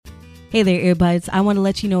Hey there, earbuds. I want to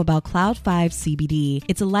let you know about Cloud 5 CBD.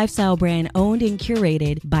 It's a lifestyle brand owned and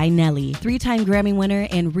curated by Nelly, 3-time Grammy winner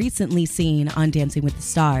and recently seen on Dancing with the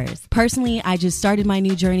Stars. Personally, I just started my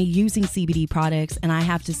new journey using CBD products, and I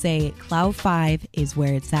have to say, Cloud 5 is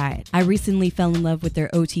where it's at. I recently fell in love with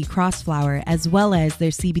their OT Cross Flower as well as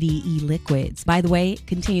their CBD liquids. By the way, it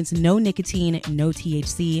contains no nicotine, no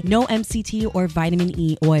THC, no MCT or vitamin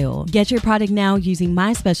E oil. Get your product now using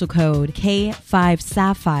my special code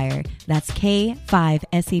K5Sapphire. That's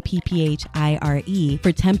K5SAPPHIRE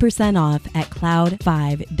for 10% off at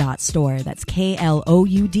cloud5.store. That's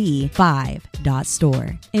KLOUD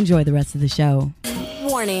 5.store. Enjoy the rest of the show.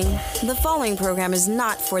 Warning, the following program is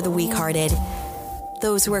not for the weak-hearted,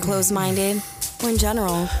 those who are closed-minded, or in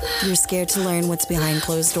general, you're scared to learn what's behind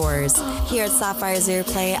closed doors. Here at Sapphire's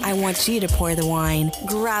Airplay, I want you to pour the wine,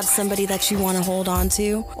 grab somebody that you want to hold on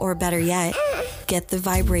to, or better yet, get the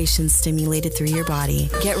vibrations stimulated through your body.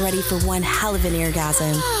 Get ready for one hell of an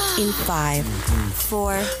orgasm in 5,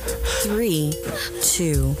 4, 3,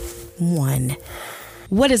 2, 1.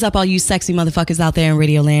 What is up, all you sexy motherfuckers out there in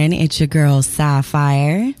Radio Land? It's your girl,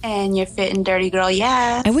 Sapphire. And your fit and dirty girl,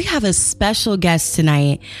 yeah. And we have a special guest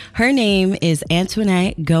tonight. Her name is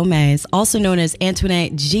Antuanette Gomez, also known as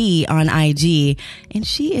Antuanette G on IG. And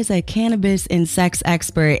she is a cannabis and sex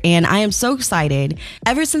expert. And I am so excited.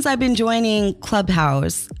 Ever since I've been joining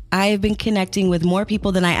Clubhouse, I've been connecting with more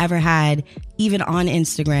people than I ever had, even on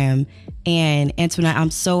Instagram. And Antuanette,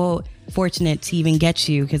 I'm so fortunate to even get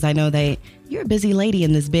you because I know that you're a busy lady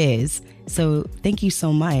in this biz. So thank you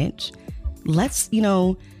so much. Let's,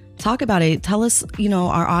 talk about it. Tell us,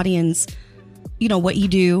 our audience, what you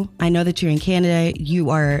do. I know that you're in Canada. You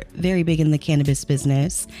are very big in the cannabis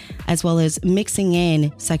business, as well as mixing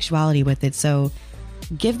in sexuality with it. So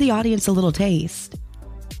give the audience a little taste.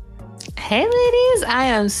 Hey ladies, I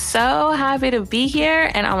am so happy to be here.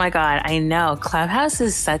 And oh my God, I know Clubhouse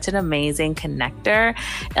is such an amazing connector.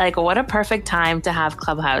 Like, what a perfect time to have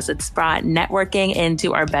Clubhouse. It's brought networking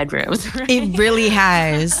into our bedrooms. Right? It really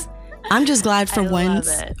has. I'm just glad for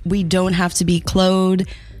once we don't have to be clothed,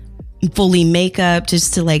 fully makeup,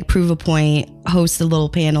 just to prove a point, host a little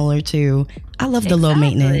panel or two. I love the low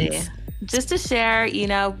maintenance. Just to share,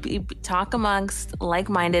 talk amongst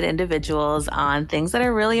like-minded individuals on things that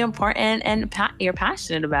are really important and you're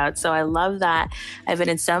passionate about. So I love that. I've been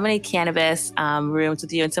in so many cannabis rooms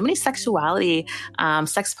with you and so many sexuality,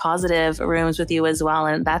 sex-positive rooms with you as well.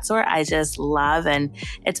 And that's where I just love. And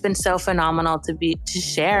it's been so phenomenal to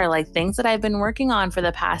share things that I've been working on for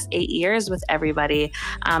the past 8 years with everybody.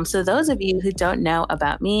 So those of you who don't know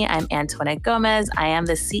about me, I'm Antuanette Gomez. I am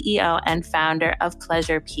the CEO and founder of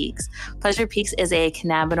Pleasure Peaks. Pleasure Peaks is a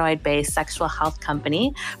cannabinoid-based sexual health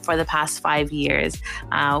company for the past 5 years.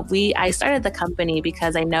 I started the company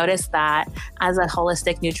because I noticed that as a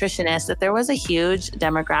holistic nutritionist, that there was a huge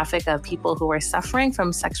demographic of people who were suffering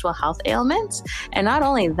from sexual health ailments. And not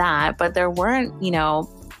only that, but there weren't,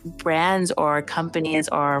 brands or companies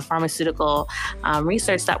or pharmaceutical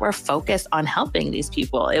research that were focused on helping these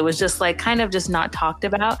people. It was just kind of just not talked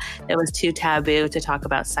about. It was too taboo to talk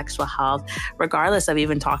about sexual health, regardless of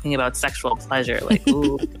even talking about sexual pleasure.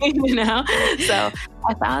 Ooh, So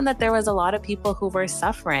I found that there was a lot of people who were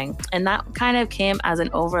suffering, and that kind of came as an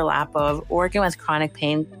overlap of working with chronic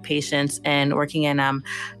pain patients and working in a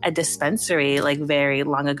dispensary very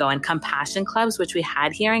long ago, and compassion clubs, which we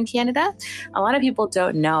had here in Canada. A lot of people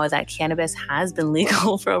don't know that cannabis has been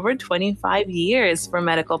legal for over 25 years for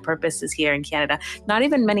medical purposes here in Canada. Not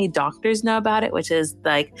even many doctors know about it, which is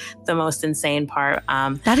the most insane part.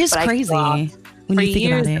 That is crazy when you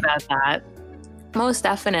think about it. About that. Most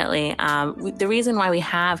definitely. The reason why we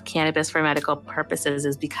have cannabis for medical purposes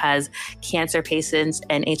is because cancer patients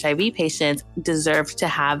and HIV patients deserve to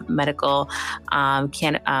have medical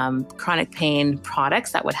chronic pain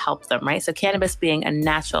products that would help them, right? So cannabis being a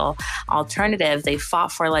natural alternative, they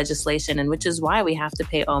fought for legislation, and which is why we have to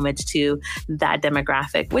pay homage to that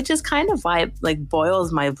demographic, which is kind of why it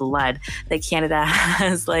boils my blood that Canada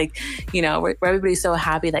has where everybody's so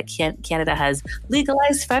happy that Canada has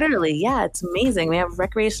legalized federally. Yeah, it's amazing. We have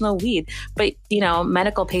recreational weed, but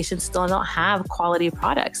medical patients still don't have quality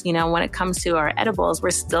products. When it comes to our edibles, we're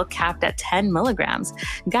still capped at 10 milligrams.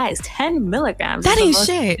 Guys, 10 milligrams. That ain't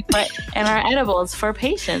shit. In our edibles for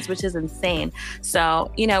patients, which is insane.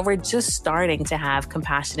 So, we're just starting to have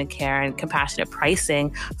compassionate care and compassionate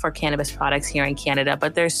pricing for cannabis products here in Canada,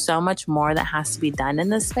 but there's so much more that has to be done in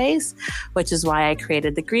this space, which is why I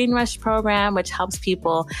created the Green Rush program, which helps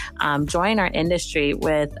people join our industry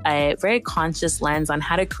with a very conscious this lens on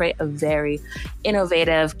how to create a very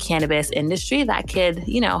innovative cannabis industry that could,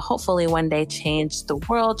 hopefully one day change the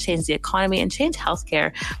world, change the economy, and change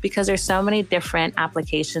healthcare, because there's so many different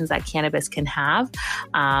applications that cannabis can have,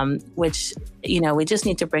 which we just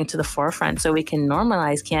need to bring to the forefront so we can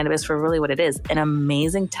normalize cannabis for really what it is: an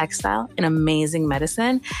amazing textile, an amazing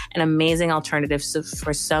medicine, an amazing alternative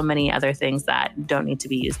for so many other things that don't need to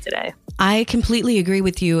be used today. I completely agree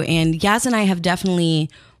with you. And Yaz and I have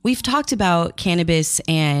we've talked about cannabis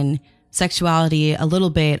and sexuality a little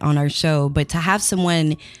bit on our show, but to have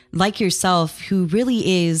someone like yourself who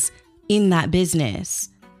really is in that business,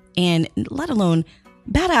 and let alone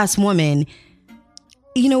badass woman,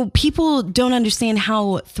 people don't understand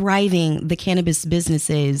how thriving the cannabis business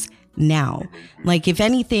is now. Like, if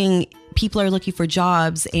anything, people are looking for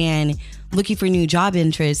jobs and looking for new job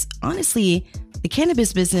interests. Honestly, the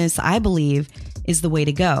cannabis business, I believe, is the way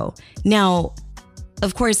to go. Now,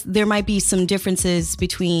 of course, there might be some differences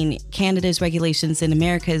between Canada's regulations and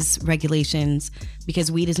America's regulations,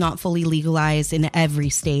 because weed is not fully legalized in every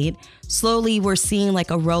state. Slowly, we're seeing like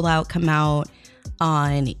a rollout come out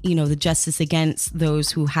on, the justice against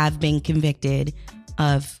those who have been convicted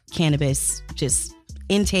of cannabis, just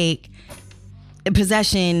intake,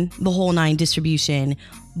 possession, the whole nine, distribution.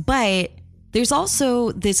 But there's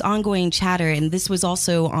also this ongoing chatter, and this was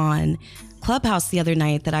also on Clubhouse the other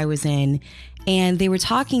night that I was in, and they were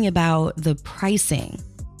talking about the pricing.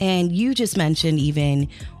 And you just mentioned, even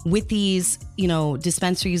with these,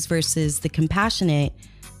 dispensaries versus the compassionate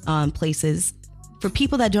places. For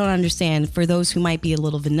people that don't understand, for those who might be a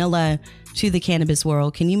little vanilla to the cannabis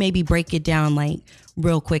world, can you maybe break it down, like,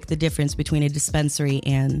 real quick, the difference between a dispensary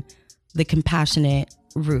and the compassionate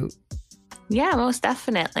route? Yeah, most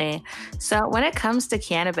definitely. So when it comes to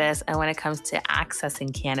cannabis and when it comes to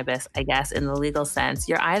accessing cannabis, I guess, in the legal sense,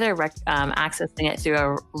 you're either accessing it through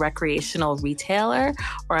a recreational retailer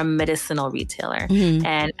or a medicinal retailer. Mm-hmm.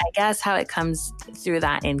 And I guess how it comes through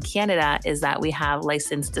that in Canada is that we have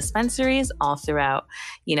licensed dispensaries all throughout,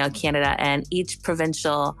 Canada, and each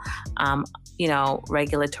provincial,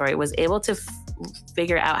 regulatory was able to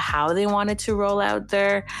figure out how they wanted to roll out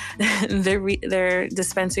their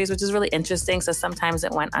dispensaries, which is really interesting. So sometimes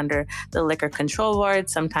it went under the Liquor Control Board,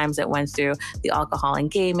 sometimes it went through the Alcohol and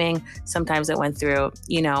Gaming, sometimes it went through,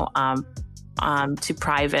 to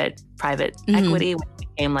private mm-hmm. equity, which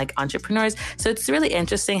became like entrepreneurs. So it's really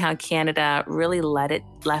interesting how Canada really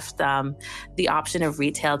left the option of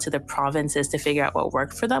retail to the provinces to figure out what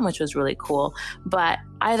worked for them, which was really cool. But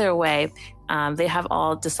either way, they have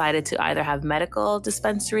all decided to either have medical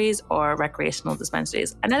dispensaries or recreational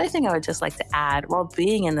dispensaries. Another thing I would just like to add, while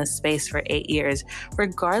being in this space for 8 years,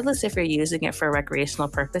 regardless if you're using it for recreational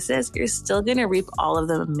purposes, you're still going to reap all of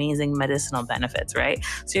the amazing medicinal benefits, right?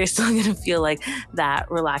 So you're still going to feel like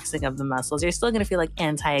that relaxing of the muscles. You're still going to feel like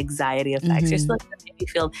anti-anxiety effects. Mm-hmm. You're still going to maybe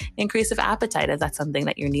feel increase of appetite if that's something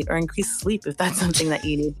that you need, or increased sleep if that's something that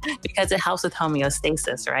you need, because it helps with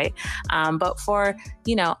homeostasis, right? But for,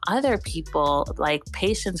 other people, like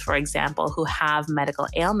patients, for example, who have medical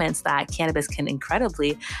ailments that cannabis can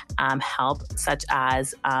incredibly help, such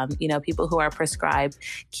as, people who are prescribed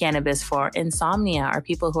cannabis for insomnia, or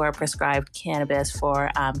people who are prescribed cannabis for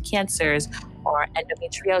cancers or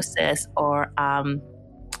endometriosis, or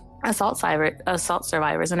assault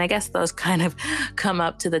survivors. And I guess those kind of come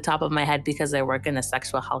up to the top of my head because I work in the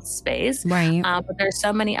sexual health space. Right. But there's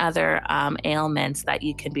so many other ailments that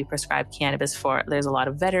you can be prescribed cannabis for. There's a lot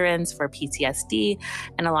of veterans for PTSD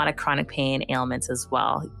and a lot of chronic pain ailments as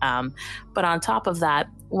well. But on top of that,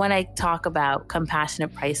 when I talk about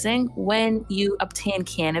compassionate pricing, when you obtain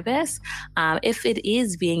cannabis, if it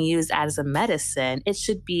is being used as a medicine, it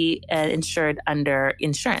should be insured under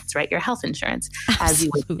insurance, right? Your health insurance, as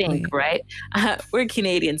you would think, right? We're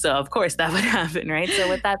Canadian, so of course that would happen, right? So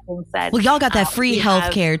with that being said, well, y'all got that free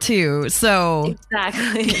healthcare too, so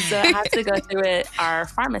exactly. So it has to go through our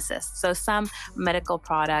pharmacists. So some medical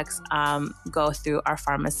products go through our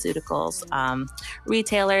pharmaceuticals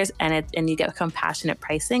retailers, and you get compassionate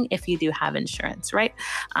pricing if you do have insurance, right?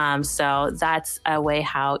 So that's a way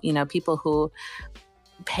how, people who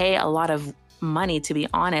pay a lot of money, to be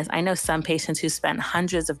honest. I know some patients who spent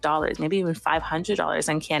hundreds of dollars, maybe even $500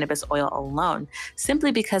 on cannabis oil alone,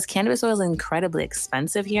 simply because cannabis oil is incredibly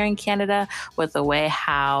expensive here in Canada with the way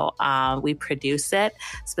how we produce it,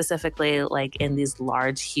 specifically like in these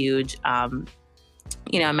large, huge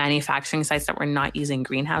manufacturing sites that were not using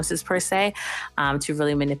greenhouses per se to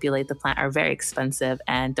really manipulate the plant are very expensive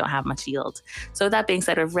and don't have much yield. So that being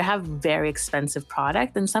said, we have very expensive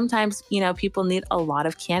product, and sometimes, people need a lot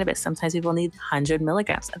of cannabis. Sometimes people need 100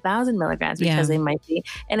 milligrams, 1,000 milligrams because they might be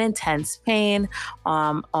in intense pain,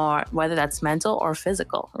 or whether that's mental or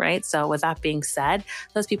physical, right? So with that being said,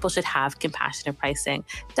 those people should have compassionate pricing.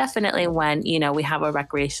 Definitely when, we have a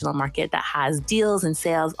recreational market that has deals and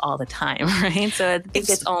sales all the time, right? So I think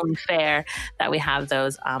it's only fair that we have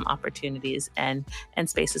those opportunities and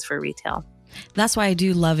spaces for retail. That's why I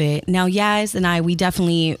do love it. Now, Yaz and I, we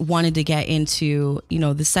definitely wanted to get into,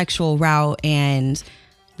 the sexual route, and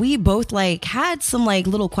we both had some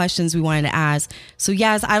little questions we wanted to ask. So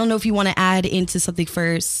Yaz, I don't know if you want to add into something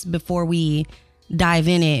first before we dive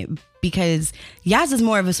in it, because Yaz is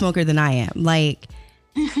more of a smoker than I am.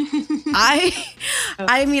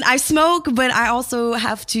 I mean, I smoke, but I also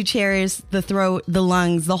have to cherish the throat, the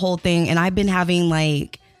lungs, the whole thing. And I've been having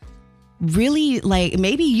really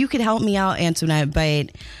maybe you could help me out, Antuanette,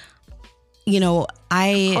 but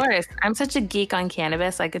of course, I'm such a geek on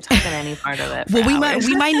cannabis. I could talk on any part of it. Well,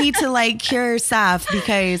 we might need to cure Saf,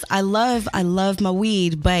 because I love my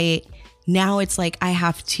weed, but now it's I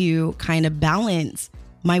have to kind of balance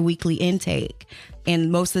my weekly intake.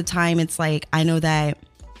 And most of the time it's I know that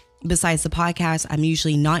besides the podcast, I'm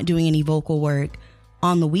usually not doing any vocal work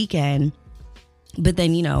on the weekend, but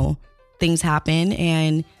then, things happen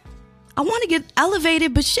and I want to get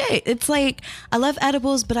elevated, but shit, it's I love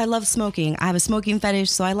edibles, but I love smoking. I have a smoking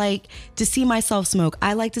fetish, so I like to see myself smoke.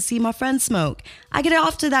 I like to see my friends smoke. I get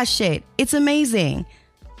off to that shit. It's amazing.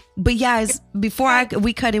 But yes, before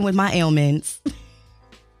we cut in with my ailments.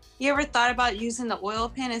 You ever thought about using the oil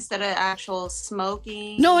pen instead of actual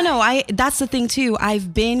smoking? No, that's the thing too.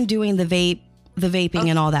 I've been doing the vaping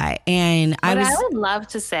and all that. And I would love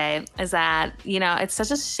to say is that, it's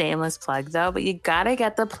such a shameless plug though, but you got to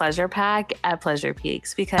get the pleasure pack at Pleasure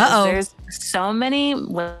Peaks, because there's so many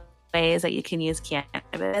ways that you can use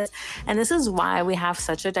cannabis. And this is why we have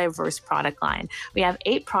such a diverse product line. We have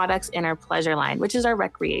 8 products in our pleasure line, which is our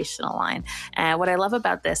recreational line. And what I love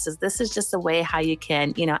about this is just a way how you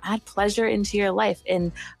can, add pleasure into your life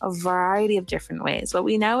in a variety of different ways. What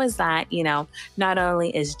we know is that, not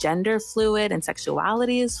only is gender fluid and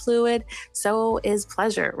sexuality is fluid, so is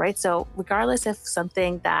pleasure, right? So regardless if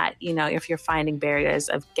something that, if you're finding barriers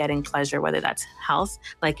of getting pleasure, whether that's health,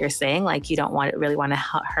 like you're saying, you don't really want to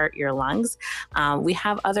hurt your lungs, we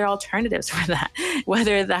have other alternatives for that.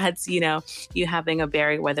 Whether that's, you having a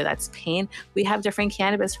barrier, whether that's pain, we have different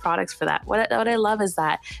cannabis products for that. What I love is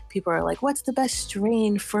that people are what's the best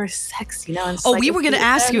strain for sex? And we were going to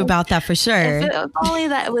ask you about that for sure. If only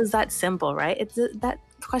that it was that simple, right? It's that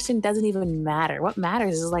question doesn't even matter. What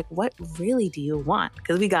matters is what really do you want?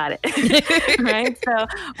 Because we got it. Right? So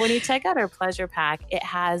when you check out our pleasure pack,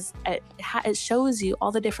 it shows you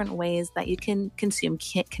all the different ways that you can consume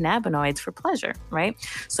cannabinoids for pleasure, right?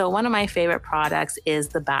 So one of my favorite products is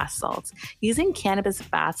the bath salts. Using cannabis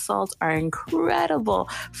bath salts are incredible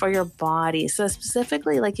for your body. So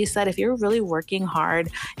specifically, like you said, if you're really working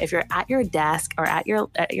hard, if you're at your desk or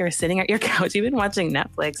you're sitting at your couch, you've been watching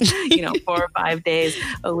Netflix, 4 or 5 days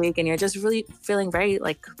a week, and you're just really feeling very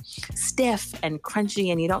stiff and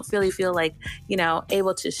crunchy, and you don't really feel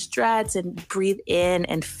able to stretch and breathe in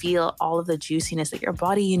and feel all of the juiciness that your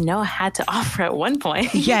body had to offer at one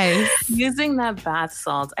point. Yes. Using that bath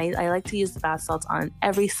salt, I like to use the bath salts on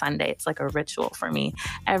every Sunday. It's like a ritual for me.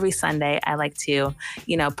 Every Sunday I like to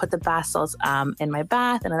put the bath salts in my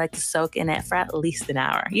bath, and I like to soak in it for at least an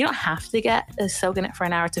hour. You don't have to soak in it for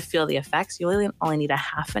an hour to feel the effects. You really only need a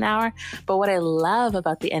half an hour. But what I love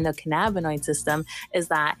about the endocannabinoid system is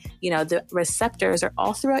that, the receptors are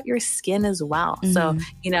all throughout your skin as well. Mm-hmm.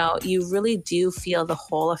 So, you really do feel the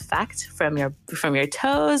whole effect from your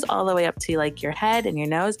toes all the way up to your head and your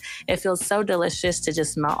nose. It feels so delicious to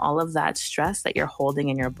just melt all of that stress that you're holding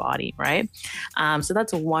in your body, right? So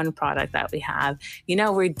that's one product that we have.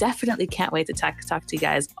 We definitely can't wait to talk to you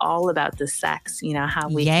guys all about the sex, how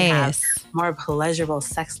we can have more pleasurable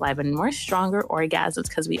sex life and more stronger orgasms,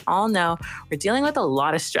 because we all know we're dealing with a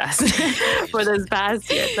lot of stress for this past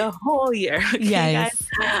year, the whole year. Okay, yes.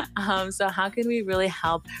 Guys? So how can we really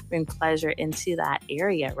help bring pleasure into that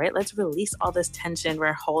area, right? Let's release all this tension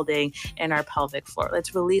we're holding in our pelvic floor.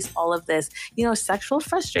 Let's release all of this, sexual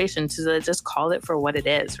frustration, to just call it for what it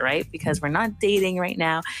is, right? Because we're not dating right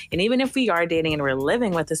now. And even if we are dating and we're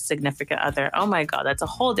living with a significant other, oh my God, that's a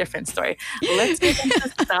whole different story. Let's get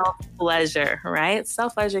into self-pleasure, right?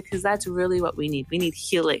 Self-pleasure, because that's really what we need. We need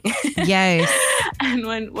healing. Yes. And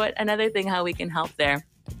another thing how we can help there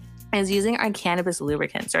is using our cannabis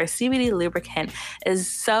lubricant. So our CBD lubricant is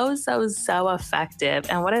so effective.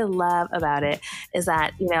 And what I love about it is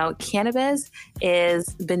that, cannabis is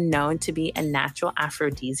been known to be a natural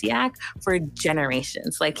aphrodisiac for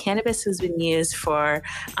generations. Like cannabis has been used for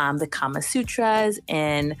the Kama Sutras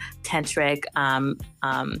in tantric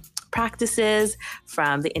practices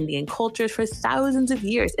from the Indian cultures for thousands of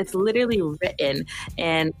years. It's literally written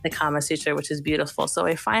in the Kama Sutra, which is beautiful. So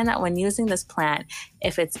I find that when using this plant,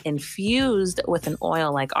 if it's infused with an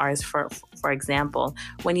oil like ours, for example,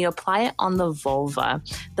 when you apply it on the vulva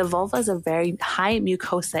is a very high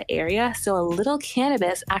mucosa area. So a little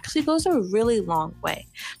cannabis actually goes a really long way.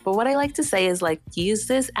 But what I like to say is use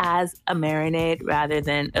this as a marinade rather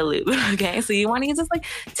than a lube. Okay. So you want to use this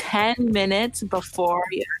 10 minutes before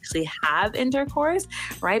you actually have intercourse,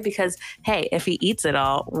 right? Because hey, if he eats it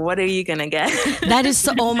all, what are you gonna get? That is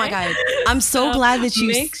so, oh my God. I'm so glad that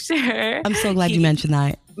you I'm so glad you mentioned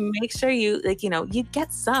that. Make sure you you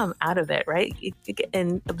get some out of it, right?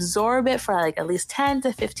 And absorb it for at least 10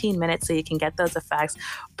 to 15 minutes so you can get those effects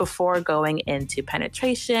before going into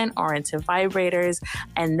penetration or into vibrators.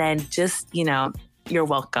 And then just, you're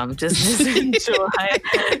welcome. Just enjoy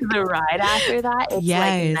the ride after that. It's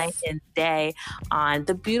night and day on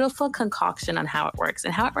the beautiful concoction on how it works.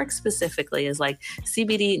 And how it works specifically is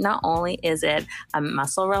CBD, not only is it a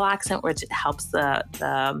muscle relaxant, which helps the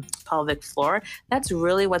pelvic floor, that's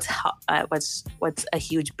really what's a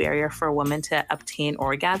huge barrier for women to obtain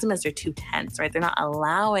orgasm is they're too tense, right? They're not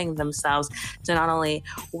allowing themselves to not only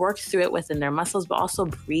work through it within their muscles, but also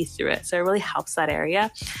breathe through it. So it really helps that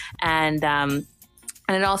area. And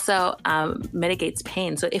it also mitigates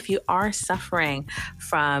pain. So if you are suffering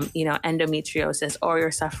from, endometriosis, or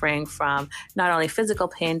you're suffering from not only physical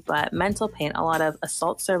pain, but mental pain, a lot of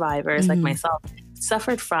assault survivors like myself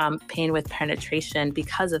suffered from pain with penetration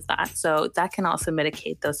because of that. So that can also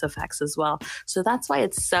mitigate those effects as well. So that's why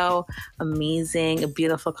it's so amazing, a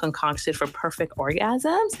beautiful concoction for perfect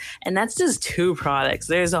orgasms. And that's just 2 products.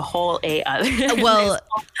 There's a whole 8 others. Well,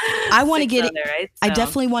 I want to get, right? I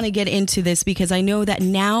definitely want to get into this because I know that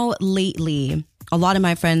now lately, a lot of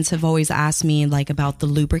my friends have always asked me about the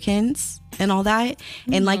lubricants and all that.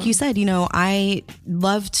 Mm-hmm. And like you said, I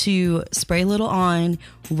love to spray a little on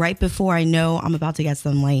right before I know I'm about to get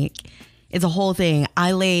some. It's a whole thing.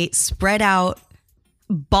 I lay spread out,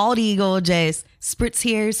 bald eagle, just spritz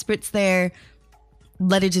here, spritz there.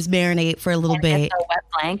 Let it just marinate for a little bit. Get the wet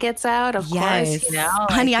blankets out, of course.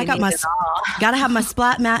 Honey, I got gotta have my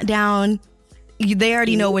splat mat down. They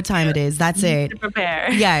already know what time it is. That's it.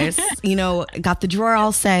 Prepare. Yes. Got the drawer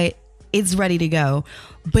all set. It's ready to go.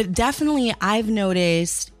 But definitely I've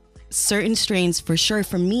noticed certain strains for sure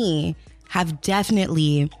for me have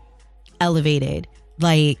definitely elevated.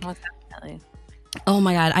 Definitely. Oh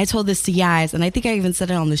my God. I told this to Yaz and I think I even said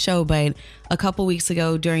it on the show, but a couple weeks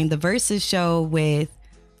ago during the Versus show with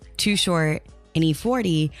Too Short and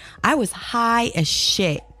E40, I was high as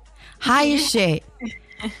shit.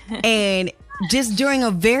 And just during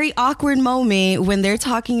a very awkward moment when they're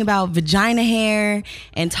talking about vagina hair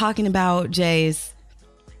and talking about just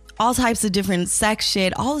all types of different sex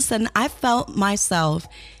shit, all of a sudden I felt myself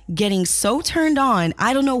getting so turned on.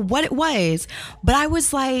 I don't know what it was, but I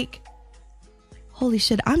was like, holy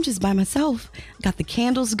shit, I'm just by myself. Got the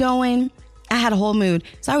candles going. I had a whole mood.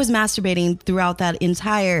 So I was masturbating throughout that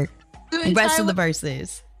entire rest of the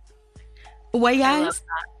verses. What, guys?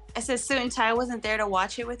 I said Suit and Tie wasn't there to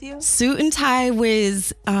watch it with you? Suit and Tie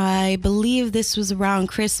was, I believe this was around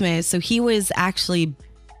Christmas. So he was actually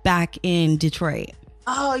back in Detroit.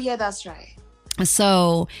 Oh, yeah, that's right.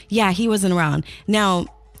 So, yeah, he wasn't around. Now,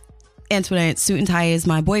 Antuanette, Suit and Tie is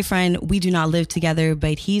my boyfriend. We do not live together,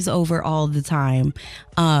 but he's over all the time.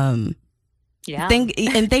 Yeah. Thank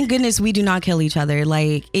goodness we do not kill each other.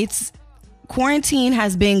 Quarantine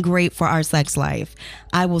has been great for our sex life.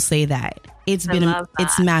 I will say that. It's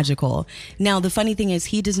magical. Now, the funny thing is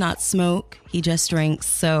he does not smoke. He just drinks.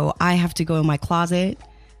 So I have to go in my closet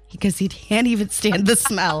because he can't even stand the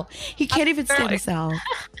smell. He can't even stand the smell.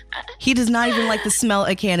 He does not even like the smell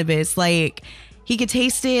of cannabis. He could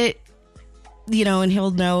taste it, and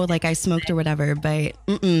he'll know I smoked or whatever, but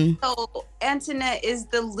So, Antoinette, is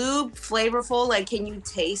the lube flavorful? Can you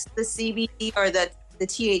taste the CBD or the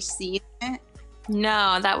THC in it?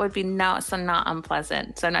 No, that would be not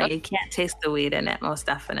unpleasant. So no, you can't taste the weed in it. Most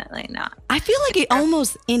definitely not. I feel like it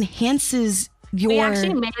almost enhances your... We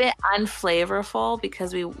actually made it unflavorful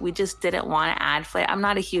because we just didn't want to add flavor. I'm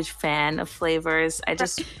not a huge fan of flavors. I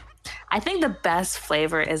think the best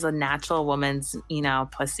flavor is a natural woman's,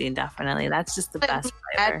 pussy. Definitely. That's just the best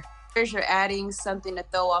flavor. you're adding something to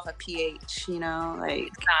throw off a pH, like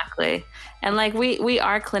exactly. And like we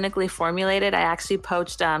are clinically formulated. I actually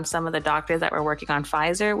poached some of the doctors that were working on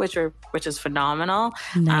Pfizer, which is phenomenal.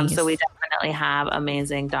 Nice. So we definitely have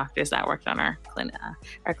amazing doctors that worked on our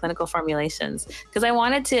clinical formulations. Because I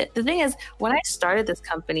wanted to. The thing is, when I started this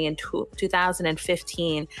company in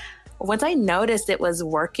 2015. Once I noticed it was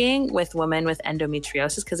working with women with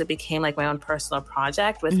endometriosis, because it became like my own personal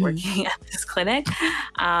project with working at this clinic,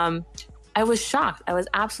 I was shocked. I was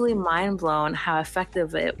absolutely mind blown how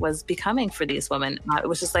effective it was becoming for these women. It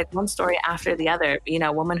was just like one story after the other.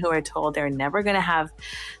 Women who are told they're never going to have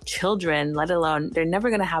children, let alone they're never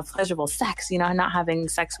going to have pleasurable sex, not having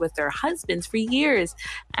sex with their husbands for years.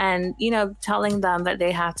 And, telling them that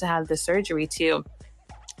they have to have the surgery to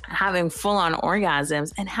having full-on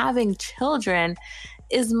orgasms and having children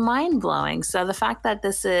is mind-blowing. So the fact that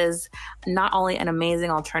this is not only an amazing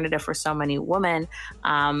alternative for so many women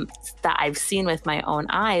that I've seen with my own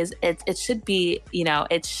eyes, it should be,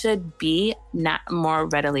 it should be not more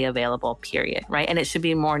readily available, period, right? And it should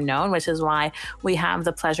be more known, which is why we have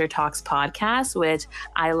the Pleasure Talks podcast, which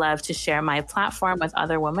I love to share my platform with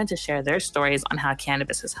other women to share their stories on how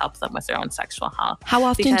cannabis has helped them with their own sexual health. How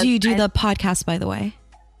often do you do the podcast, by the way?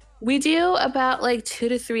 We do about like 2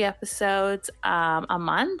 to 3 episodes a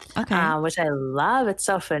month, which I love. It's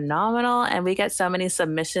so phenomenal. And we get so many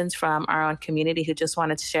submissions from our own community who just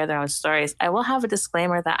wanted to share their own stories. I will have a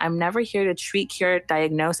disclaimer that I'm never here to treat, cure,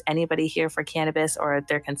 diagnose anybody here for cannabis or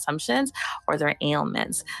their consumptions or their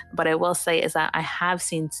ailments. But I will say is that I have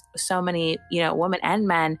seen so many, women and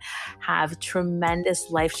men have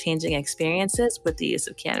tremendous life-changing experiences with the use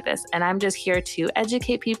of cannabis. And I'm just here to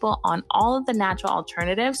educate people on all of the natural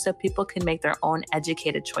alternatives so people can make their own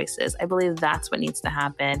educated choices. I believe that's what needs to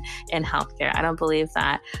happen in healthcare. I don't believe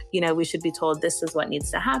that, we should be told this is what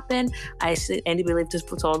needs to happen. I believe just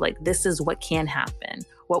told like, this is what can happen.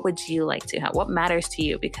 What would you like to have? What matters to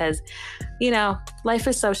you? Because, life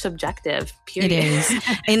is so subjective, period. It is.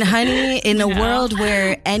 And honey, in a world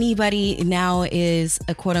where anybody now is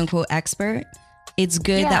a quote unquote expert, it's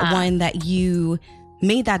good that you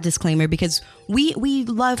made that disclaimer, because we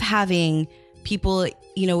love having people,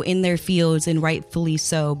 in their fields, and rightfully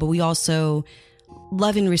so. But we also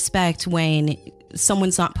love and respect when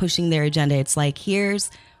someone's not pushing their agenda. It's like,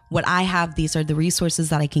 here's what I have. These are the resources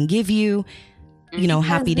that I can give you.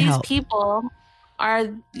 Happy to help.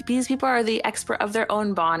 These people are the expert of their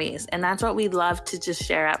own bodies. And that's what we love to just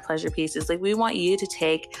share at Pleasure Pieces. Like, we want you to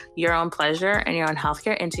take your own pleasure and your own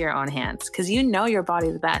healthcare into your own hands, because your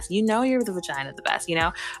body the best. You're the vagina the best.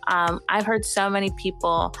 I've heard so many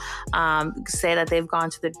people say that they've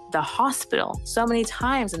gone to the hospital so many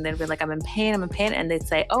times, and they've been like, I'm in pain. And they'd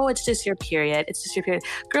say, oh, it's just your period.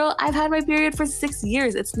 Girl, I've had my period for 6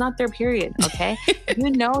 years. It's not their period. Okay.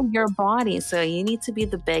 Your body. So you need to be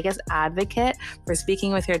the biggest advocate for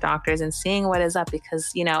speaking with your doctors and seeing what is up,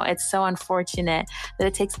 because it's so unfortunate that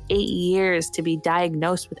it takes 8 years to be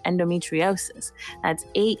diagnosed with endometriosis. That's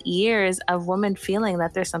 8 years of women feeling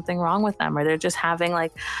that there's something wrong with them, or they're just having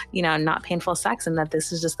not painful sex, and that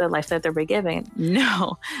this is just the life that they're giving.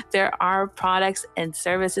 No, there are products and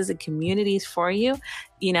services and communities for you.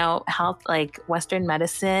 Health, like Western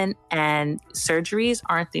medicine and surgeries,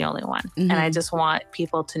 aren't the only one. And I just want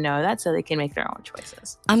people to know that so they can make their own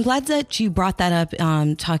choices. I'm glad that you brought that up,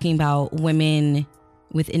 talking about women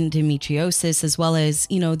with endometriosis, as well as,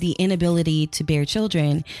 the inability to bear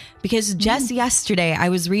children. Because just yesterday I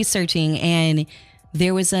was researching, and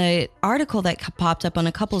there was an article that popped up on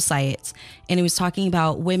a couple sites, and it was talking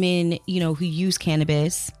about women, who use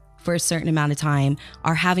cannabis for a certain amount of time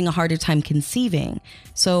are having a harder time conceiving.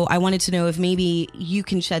 So I wanted to know if maybe you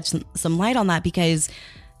can shed some light on that, because,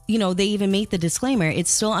 they even make the disclaimer,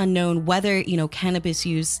 it's still unknown whether, cannabis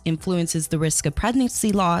use influences the risk of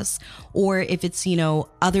pregnancy loss, or if it's,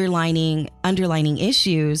 underlining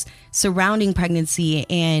issues surrounding pregnancy,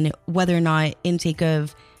 and whether or not intake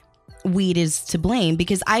of weed is to blame.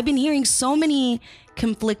 Because I've been hearing so many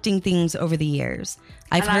conflicting things over the years.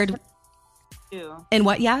 I've heard... And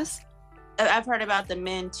what? Yes, I've heard about the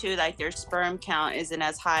men too, like their sperm count isn't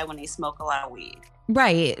as high when they smoke a lot of weed.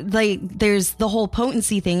 Right. Like, there's the whole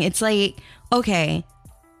potency thing. It's like, okay,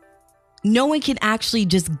 no one can actually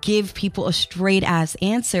just give people a straight ass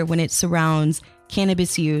answer when it surrounds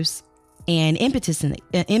cannabis use and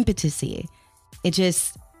impotency.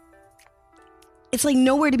 It's like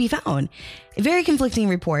nowhere to be found. Very conflicting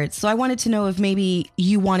reports. So I wanted to know if maybe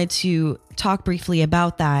you wanted to talk briefly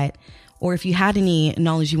about that, or if you had any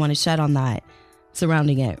knowledge you want to shed on that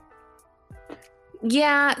surrounding it.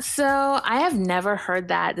 Yeah, so I have never heard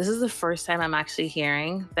that. This is the first time I'm actually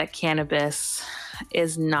hearing that cannabis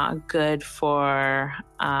is not good for,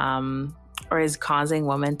 or is causing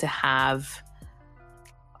women to have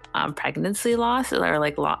pregnancy loss or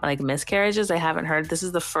like miscarriages. I haven't heard. This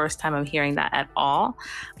is the first time I'm hearing that at all.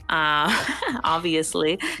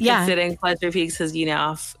 Obviously, considering Pleasure Peaks has,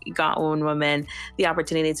 gotten women the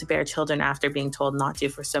opportunity to bear children after being told not to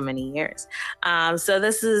for so many years. So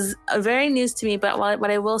this is very news to me. But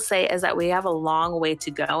what I will say is that we have a long way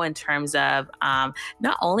to go in terms of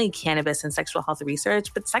not only cannabis and sexual health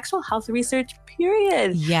research, but sexual health research,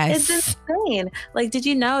 period. Yes. It's insane. Like, did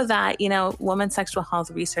you know that, women's sexual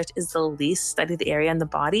health research is the least studied area in the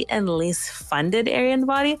body and least funded area in the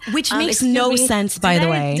body? Which makes no sense, by the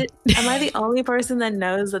way. Am I the only person that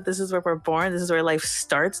knows that this is where we're born? This is where life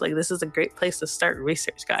starts? Like, this is a great place to start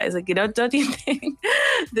research, guys. Like, don't you think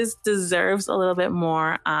this deserves a little bit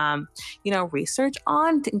more, research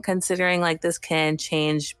on, considering like this can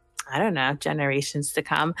change, I don't know, generations to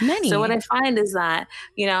come. Many. So what I find is that,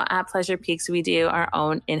 at Pleasure Peaks, we do our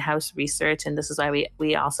own in-house research. And this is why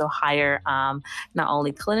we also hire not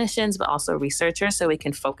only clinicians, but also researchers so we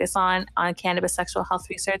can focus on cannabis sexual health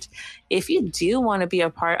research. If you do want to be a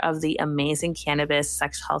part of the amazing cannabis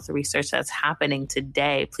sexual health research that's happening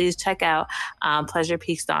today, please check out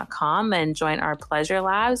pleasurepeaks.com and join our Pleasure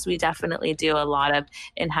Labs. We definitely do a lot of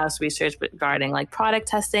in-house research regarding like product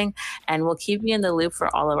testing, and we'll keep you in the loop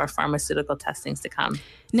for all of our pharmaceutical testings to come.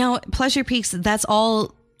 Now, Pleasure Peaks, that's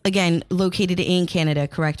all, again, located in Canada,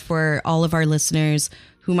 correct? For all of our listeners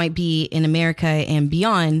who might be in America and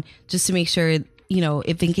beyond, just to make sure,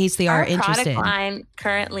 if in case they are interested. Our product line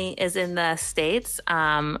currently is in the States.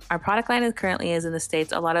 A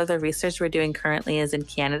lot of the research we're doing currently is in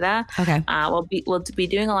Canada. Okay. We'll be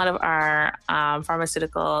doing a lot of our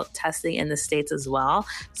pharmaceutical testing in the States as well.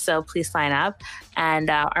 So please sign up. And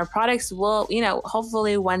our products will,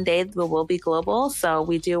 hopefully one day will be global. So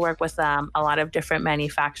we do work with a lot of different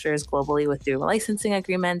manufacturers globally through licensing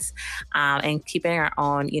agreements and keeping our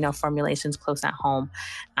own, formulations close at home,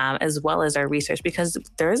 as well as our research, because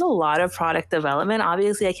there's a lot of product development.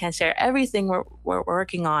 Obviously, I can't share everything we're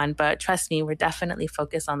working on, but trust me, we're definitely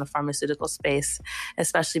focused on the pharmaceutical space,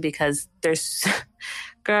 especially because there's so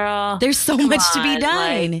much to be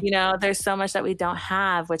done. Like, there's so much that we don't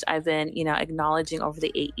have, which I've been, acknowledging over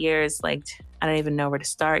the 8 years. Like, I don't even know where to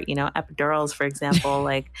start, epidurals, for example,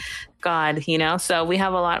 like, God, so we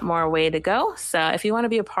have a lot more way to go. So if you want to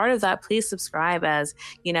be a part of that, please subscribe, as,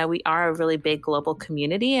 we are a really big global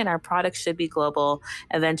community, and our products should be global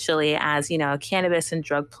eventually as, cannabis and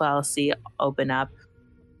drug policy open up.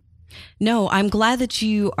 No, I'm glad that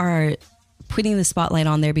you are putting the spotlight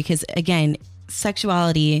on there, because again,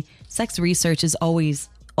 sexuality, sex research is always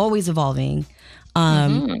evolving.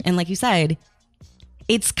 And like you said,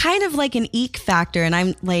 it's kind of like an eek factor, and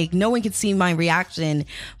I'm like, no one could see my reaction,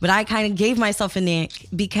 but I kind of gave myself an ick,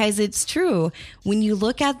 because it's true. When you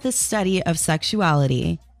look at the study of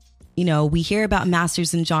sexuality, we hear about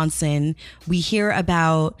Masters and Johnson, we hear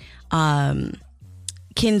about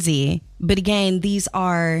Kinsey, but again, these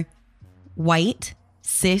are white,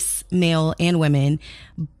 cis, male, and women,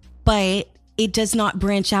 but it does not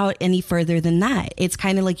branch out any further than that. It's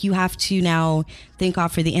kind of like you have to now, thank God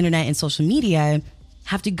for the internet and social media,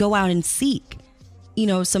 have to go out and seek,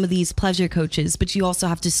 some of these pleasure coaches, but you also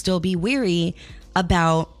have to still be wary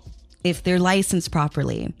about if they're licensed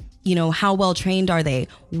properly, how well trained are they?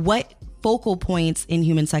 What focal points in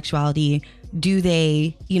human sexuality do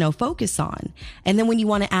they, focus on? And then when you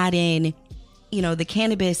want to add in, the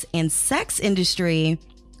cannabis and sex industry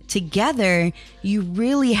together, you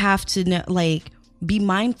really have to be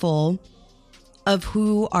mindful of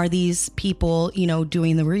who are these people,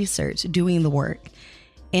 doing the research, doing the work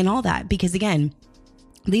and all that. Because again,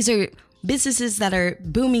 these are businesses that are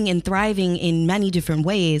booming and thriving in many different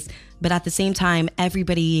ways. But at the same time,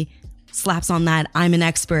 everybody slaps on that "I'm an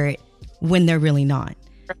expert" when they're really not.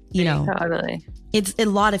 Totally. It's a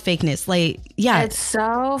lot of fakeness. It's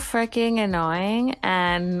so freaking annoying.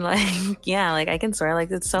 And I can swear,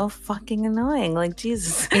 it's so fucking annoying. Like,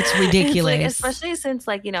 Jesus. It's ridiculous. Especially since,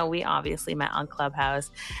 we obviously met on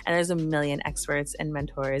Clubhouse, and there's a million experts and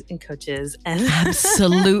mentors and coaches. And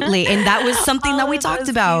absolutely. And that was something that we talked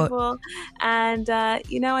about. People. And,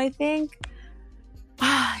 I think...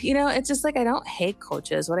 it's just I don't hate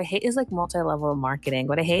coaches. What I hate is multi-level marketing.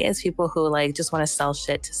 What I hate is people who just want to sell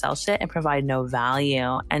shit and provide no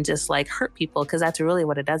value and just hurt people, because that's really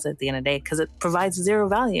what it does at the end of the day, because it provides zero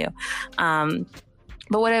value.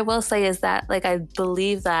 But what I will say is that, like, I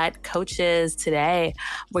believe that coaches today,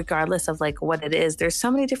 regardless of like what it is, there's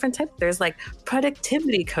so many different types. There's like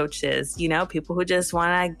productivity coaches, you know, people who just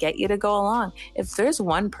want to get you to go along. If there's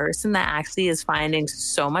one person that actually is finding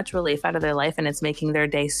so much relief out of their life and it's making their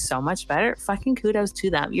day so much better, fucking kudos to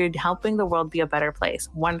them. You're helping the world be a better place.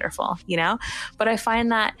 Wonderful, you know? But I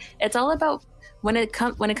find that it's all about when it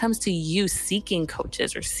comes to you seeking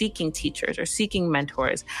coaches or seeking teachers or seeking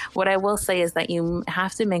mentors, what I will say is that you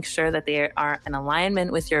have to make sure that they are in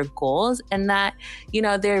alignment with your goals and that, you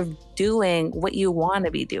know, they're doing what you want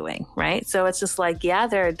to be doing, right? So it's just like, yeah,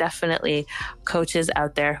 there are definitely coaches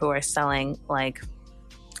out there who are selling like,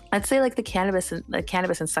 I'd say like the cannabis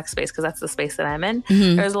and sex space, because that's the space that I'm in.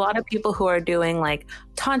 Mm-hmm. There's a lot of people who are doing like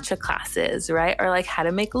tantra classes, right? Or like how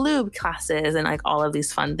to make lube classes and like all of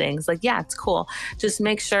these fun things. Like, yeah, it's cool. Just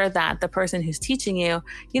make sure that the person who's teaching you,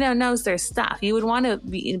 you know, knows their stuff. You would want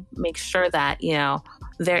to make sure that, you know,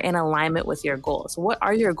 they're in alignment with your goals. What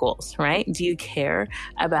are your goals, right? Do you care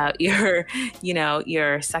about your, you know,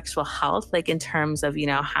 your sexual health, like in terms of, you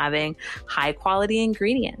know, having high quality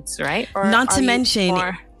ingredients, right? Or not to mention,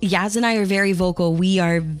 Yaz and I are very vocal. We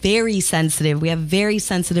are very sensitive. We have very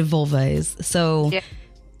sensitive vulvas. So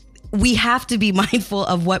we have to be mindful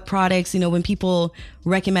of what products, you know, when people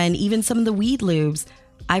recommend even some of the weed lubes,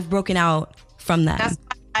 I've broken out from them.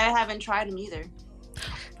 I haven't tried them either.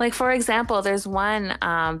 Like, for example, there's one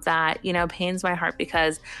that, you know, pains my heart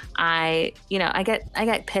because I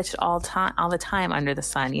get pitched all the time under the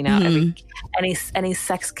sun. You know, any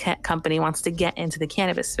sex company wants to get into the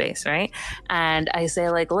cannabis space, right? And I say,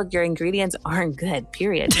 like, look, your ingredients aren't good,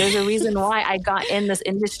 period. There's a reason why I got in this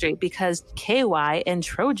industry, because KY and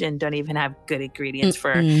Trojan don't even have good ingredients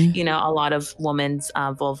for, you know, a lot of women's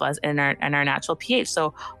vulvas and our natural pH.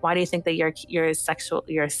 So why do you think that your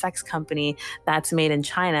sex company that's made in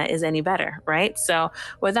China is any better, right? So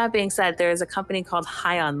with that being said, there's a company called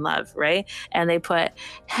High on Love, right? And they put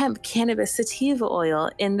hemp cannabis sativa oil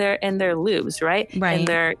in their lubes, right? In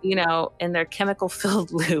their, you know, in their chemical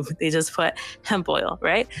filled lube, they just put hemp oil,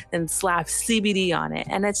 right? And slap CBD on it.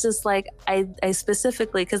 And it's just like, I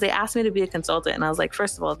specifically, because they asked me to be a consultant, and I was like,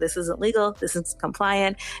 first of all, this isn't legal, this isn't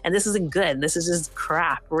compliant, and this isn't good. This is just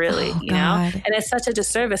crap, really, you know? And it's such a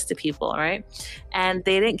disservice to people, right? And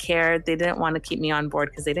they didn't care. They didn't want to keep me on board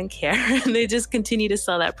because they didn't care. And they just continue to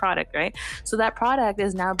sell that product, right? So that product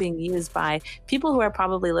is now being used by people who are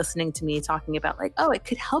probably listening to me talking about like, oh, it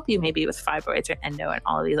could help you maybe with fibroids or endo and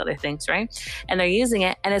all of these other things, right? And they're using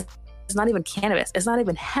it, and it's not even cannabis. It's not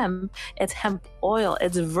even hemp. It's hemp oil.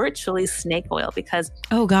 It's virtually snake oil, because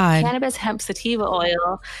cannabis hemp sativa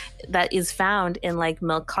oil that is found in like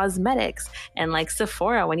Milk Cosmetics and like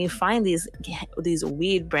Sephora. When you find these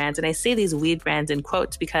weed brands, and I say these weed brands in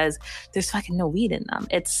quotes because there's fucking no weed in them.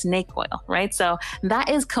 It's snake oil, right? So that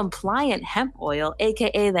is compliant hemp oil,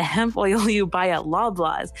 aka the hemp oil you buy at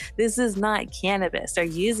Loblaws. This is not cannabis. They're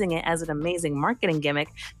using it as an amazing marketing gimmick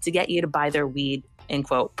to get you to buy their weed, in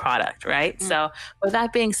quote, product, right? So with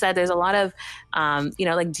that being said, there's a lot of, you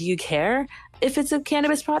know, like, do you care if it's a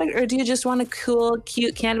cannabis product, or do you just want a cool,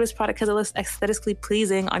 cute cannabis product because it looks aesthetically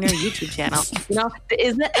pleasing on your YouTube channel? You know,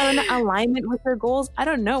 is it an alignment with your goals? I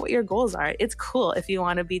don't know what your goals are. It's cool if you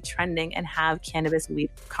want to be trending and have cannabis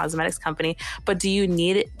weed cosmetics company, but do you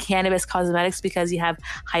need cannabis cosmetics because you have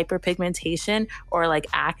hyperpigmentation or like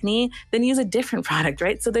acne? Then use a different product,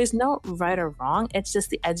 right? So there's no right or wrong. It's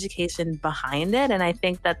just the education behind it. And I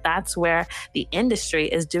think that that's where the industry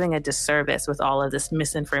is doing a disservice with all of this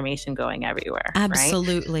misinformation going everywhere.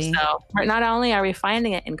 Absolutely. Right? So not only are we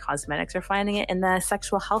finding it in cosmetics, we're finding it in the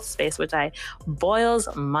sexual health space, which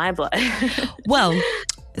boils my blood. Well,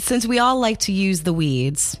 since we all like to use the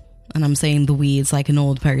weeds, and I'm saying the weeds like an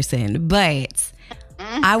old person, but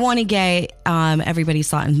I want to get everybody's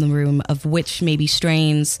thought in the room of which maybe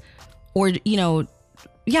strains, or, you know,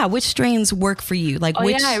 which strains work for you? Like,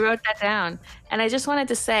 I wrote that down. And I just wanted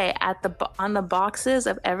to say, on the boxes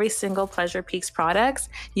of every single Pleasure Peaks products,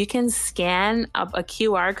 you can scan up a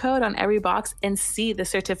QR code on every box and see the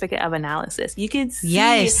certificate of analysis. You can see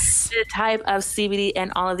the type of CBD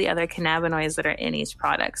and all of the other cannabinoids that are in each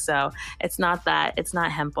product. So it's not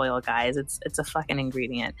hemp oil, guys. It's a fucking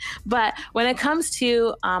ingredient. But when it comes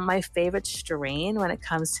to my favorite strain, when it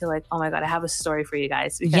comes to like, oh my God, I have a story for you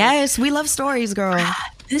guys. Yes, we love stories, girl.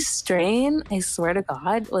 This strain, I swear to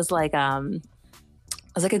God, was like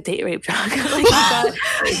was like a date rape drug. Like, I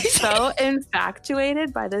got so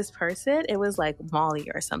infatuated by this person. It was like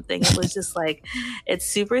Molly or something. It was just like, it's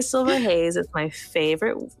super silver haze. It's my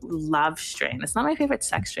favorite love strain. It's not my favorite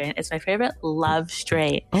sex strain. It's my favorite love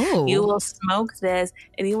strain. Oh. You will smoke this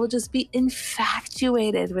and you will just be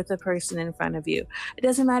infatuated with the person in front of you. It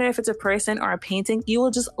doesn't matter if it's a person or a painting. You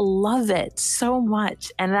will just love it so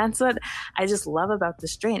much. And that's what I just love about the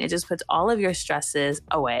strain. It just puts all of your stresses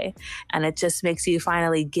away. And it just makes you finally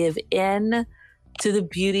give in to the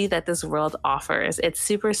beauty that this world offers. It's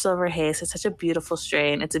super silver haze. It's such a beautiful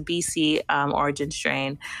strain. It's a BC origin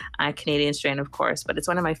strain, Canadian strain, of course, but it's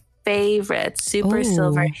one of my favorites. Super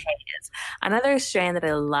silver haze. Another strain that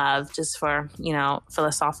I love just for,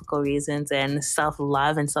 philosophical reasons and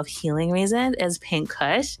self-love and self-healing reasons is Pink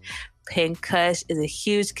Kush. Pink Kush is a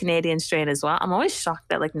huge Canadian strain as well. I'm always shocked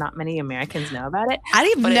that like not many Americans know about it.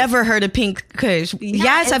 I've never heard of Pink Kush.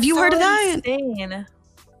 Yes, have you heard of that? Insane.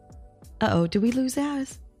 Uh-oh, did we lose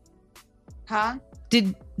Yaz? Huh?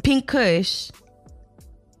 Did Pink Kush?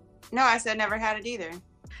 No, I said never had it either.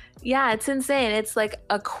 Yeah, it's insane. It's like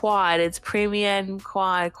a quad. It's premium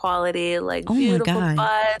quad quality, like beautiful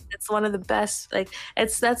bud. It's one of the best. Like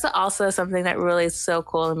that's also something that really is so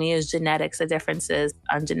cool to me is genetics. The differences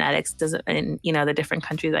on genetics doesn't, and the different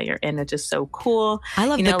countries that you're in are just so cool. I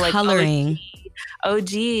love the coloring.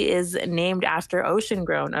 OG is named after ocean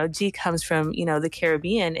grown. OG comes from the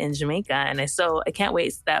Caribbean in Jamaica, and I can't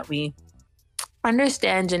wait that we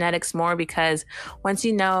understand genetics more, because once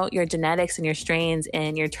you know your genetics and your strains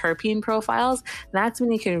and your terpene profiles, that's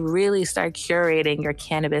when you can really start curating your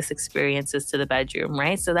cannabis experiences to the bedroom,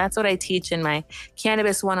 right? So that's what I teach in my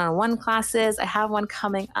cannabis one-on-one classes. I have one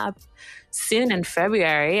coming up soon in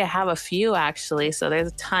February. I have a few actually, so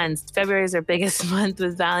there's tons. February is our biggest month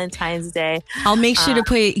with Valentine's Day. I'll make sure to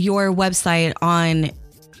put your website on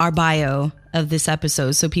our bio of this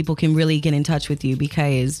episode so people can really get in touch with you,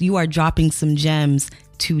 because you are dropping some gems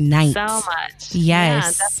tonight. So much.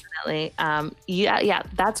 Yes. Yeah, definitely. Yeah,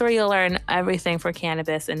 that's where you'll learn everything for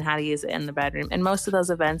cannabis and how to use it in the bedroom. And most of those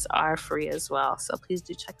events are free as well. So please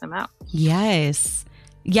do check them out. Yes.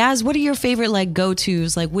 Yaz, what are your favorite like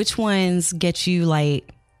go-tos? Like which ones get you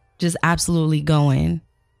like just absolutely going?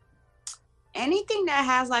 Anything that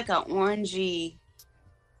has like an orangey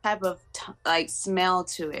type of like smell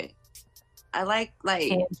to it. I like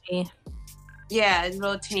Tangy. Yeah, it's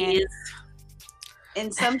real tangy.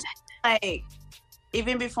 And sometimes like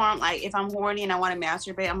even before I'm like, if I'm horny and I want to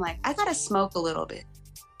masturbate, I'm like, I gotta smoke a little bit.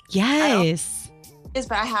 Yes.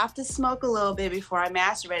 But I have to smoke a little bit before I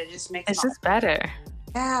masturbate. It just makes it's just better.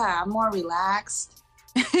 Yeah, I'm more relaxed.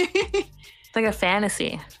 It's like a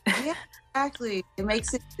fantasy. Yeah, exactly. It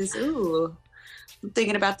makes it just I'm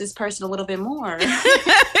thinking about this person a little bit more.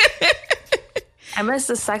 I miss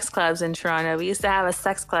the sex clubs in Toronto. We used to have a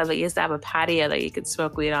sex club that used to have a patio that you could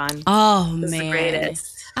smoke weed on. Oh, it was man. The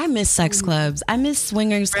greatest. I miss sex clubs. I miss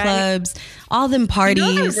swingers clubs, all them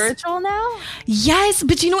parties. They're virtual now? Yes,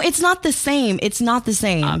 but it's not the same. It's not the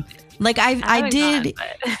same. Like I did.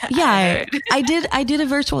 Yeah, I did a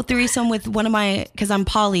virtual threesome with one of my, because I'm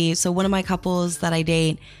poly. So one of my couples that I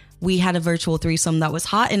date, we had a virtual threesome that was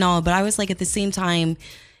hot and all. But I was like, at the same time,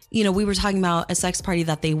 we were talking about a sex party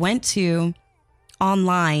that they went to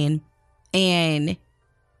online and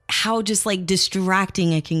how just like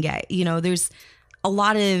distracting it can get. There's a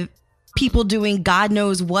lot of people doing God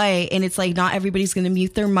knows what, and it's like not everybody's gonna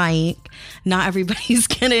mute their mic, not everybody's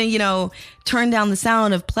gonna turn down the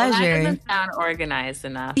sound of pleasure. Well, that doesn't sound organized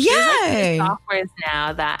enough. Yeah, there's like softwares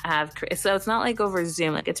now that have, so it's not like over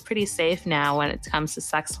Zoom. Like it's pretty safe now when it comes to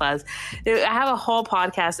sex clubs. I have a whole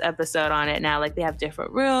podcast episode on it now. Like they have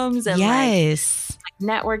different rooms and yes, like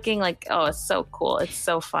networking. Like it's so cool. It's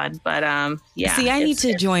so fun. But yeah. See, I need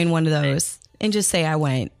to join one of those and just say I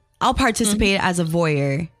went. I'll participate as a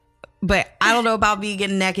voyeur. But I don't know about me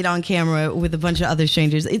getting naked on camera with a bunch of other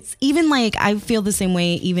strangers. It's even like I feel the same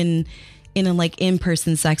way even in a like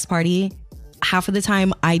in-person sex party. Half of the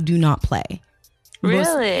time I do not play.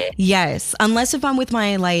 Really? Yes. Unless if I'm with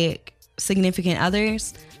my like significant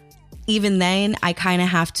others. Even then I kind of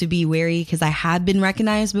have to be wary because I had been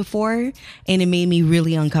recognized before and it made me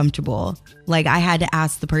really uncomfortable. Like I had to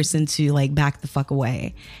ask the person to like back the fuck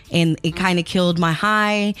away, and it kind of killed my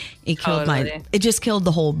high. It killed it just killed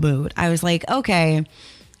the whole mood. I was like, okay,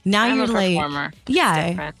 now I'm you're a like, performer.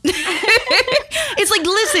 Yeah. It's like,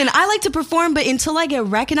 listen, I like to perform, but until I get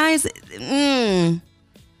recognized, I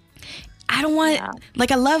don't want,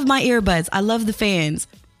 like, I love my earbuds. I love the fans.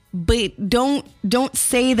 But don't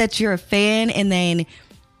say that you're a fan and then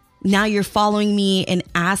now you're following me and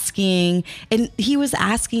asking. And he was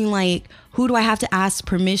asking like, who do I have to ask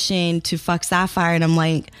permission to fuck Sapphire? And I'm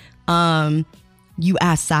like, you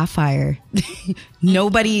asked Sapphire.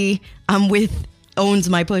 Nobody I'm with owns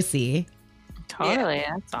my pussy. Totally.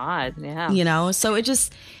 Yeah. That's odd. Yeah. You know, so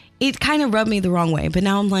it kind of rubbed me the wrong way. But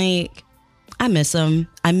now I'm like, I miss them.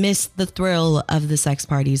 I miss the thrill of the sex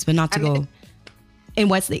parties, but not to go. And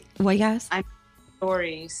what guys?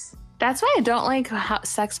 Stories. That's why I don't like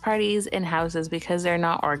sex parties in houses, because they're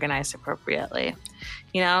not organized appropriately.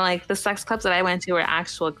 You know, like the sex clubs that I went to were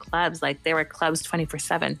actual clubs. Like they were clubs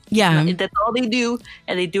 24/7. Yeah. That's all they do.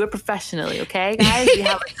 And they do it professionally. Okay, guys, you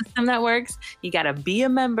have a system that works. You got to be a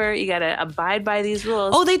member. You got to abide by these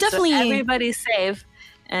rules. Oh, they definitely. So everybody's safe.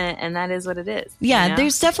 And that is what it is. Yeah, you know?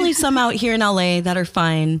 There's definitely some out here in LA that are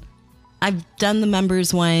fine. I've done the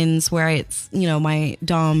members ones where it's, you know, my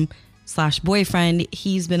Dom/boyfriend.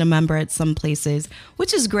 He's been a member at some places,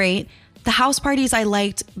 which is great. The house parties I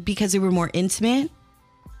liked because they were more intimate.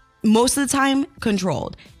 Most of the time,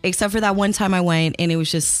 controlled. Except for that one time I went and it was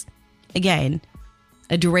just, again,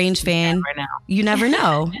 a deranged fan. You never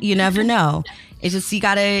know. You never know. It's just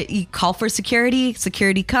you call for security.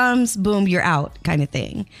 Security comes, boom, you're out kind of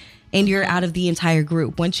thing. And you're out of the entire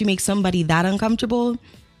group. Once you make somebody that uncomfortable,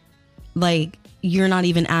 like you're not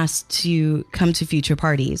even asked to come to future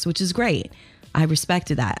parties, which is great. I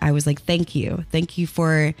respected that. I was like, thank you. Thank you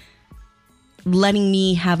for letting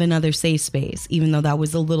me have another safe space, even though that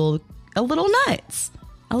was a little nuts,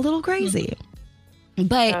 a little crazy.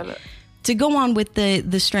 But to go on with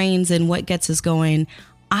the strains and what gets us going,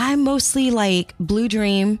 I'm mostly like Blue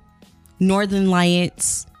Dream, Northern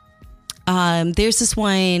Lights. There's this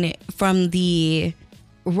one from the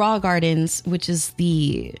Raw Gardens, which is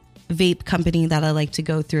the vape company that I like to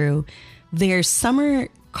go through. Their summer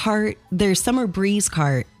breeze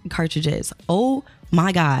cartridges. Oh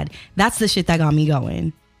my God. That's the shit that got me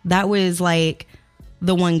going. That was like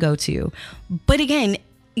the one go-to. But again,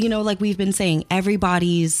 you know, like we've been saying,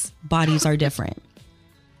 everybody's bodies are different.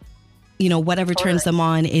 You know, whatever turns them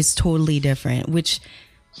on is totally different, which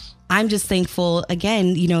I'm just thankful.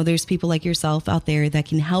 Again, you know, there's people like yourself out there that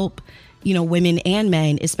can help, you know, women and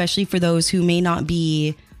men, especially for those who may not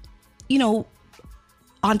be, you know,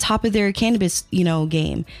 on top of their cannabis, you know,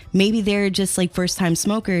 game. Maybe they're just like first time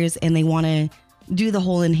smokers and they want to do the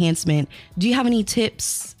whole enhancement. Do you have any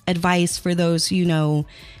tips, advice for those, you know,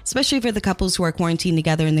 especially for the couples who are quarantined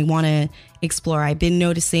together and they want to explore? I've been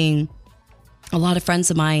noticing a lot of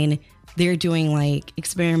friends of mine, they're doing like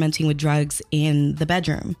experimenting with drugs in the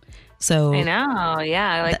bedroom. So I know.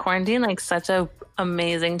 Yeah. Like quarantine, like such a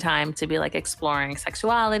amazing time to be like exploring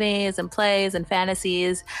sexualities and plays and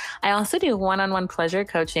fantasies. I also do one-on-one pleasure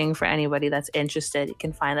coaching for anybody that's interested. You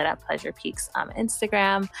can find that at Pleasure Peaks on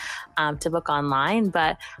Instagram to book online.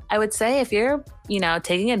 But I would say if you're, you know,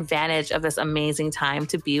 taking advantage of this amazing time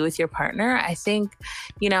to be with your partner, I think,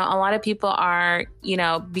 you know, a lot of people are, you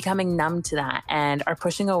know, becoming numb to that and are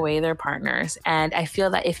pushing away their partners. And I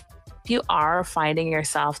feel that if you are finding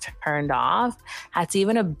yourself turned off, that's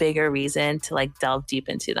even a bigger reason to like delve deep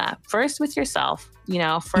into that. First with yourself, you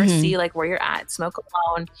know, see like where you're at, smoke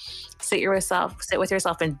alone, sit with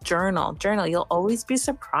yourself and journal. You'll always be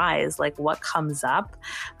surprised like what comes up.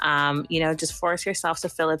 You know, just force yourself to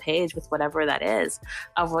fill a page with whatever that is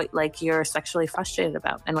of what like you're sexually frustrated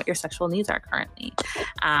about and what your sexual needs are currently.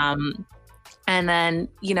 And then,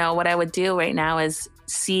 you know, what I would do right now is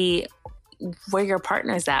see where your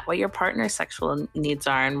partner's at, what your partner's sexual needs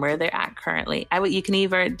are and where they're at currently. You can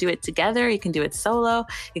either do it together, you can do it solo,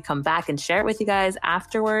 you come back and share it with you guys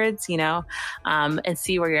afterwards, you know, and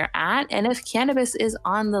see where you're at. And if cannabis is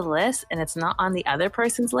on the list and it's not on the other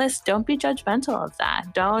person's list, don't be judgmental of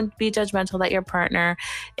that. Don't be judgmental that your partner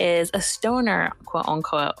is a stoner, quote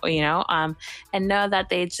unquote, you know, and know that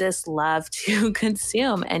they just love to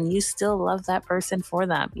consume and you still love that person for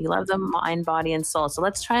them. You love them mind, body, and soul. So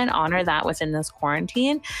let's try and honor that within this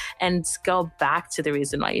quarantine and go back to the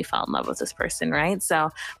reason why you fell in love with this person, right? So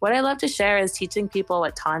what I love to share is teaching people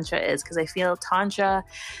what Tantra is, because I feel Tantra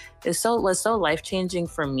was so life-changing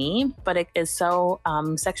for me, but it is so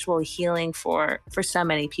sexual healing for so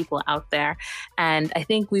many people out there. And I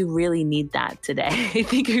think we really need that today. I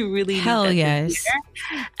think we really need that yes.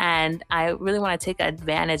 And I really want to take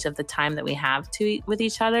advantage of the time that we have with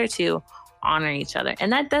each other to honor each other.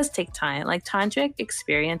 And that does take time. Like tantric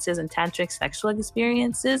experiences and tantric sexual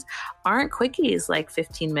experiences aren't quickies like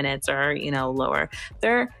 15 minutes or, you know, lower.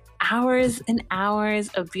 They're hours and hours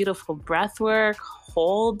of beautiful breath work,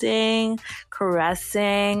 holding,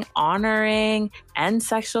 caressing, honoring, and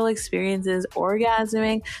sexual experiences,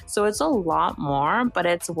 orgasming. So it's a lot more, but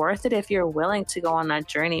it's worth it if you're willing to go on that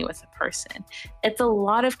journey with a person. It's a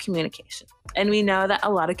lot of communication. And we know that a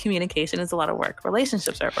lot of communication is a lot of work.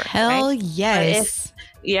 Relationships are work. Hell right? yes.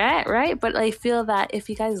 Yeah, right. But I feel that if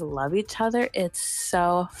you guys love each other, it's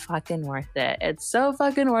so fucking worth it. It's so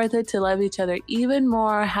fucking worth it to love each other even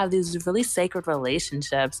more, have these really sacred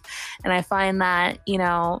relationships. And I find that,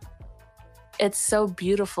 it's so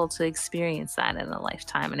beautiful to experience that in a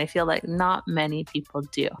lifetime. And I feel like not many people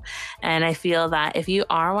do. And I feel that if you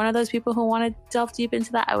are one of those people who want to delve deep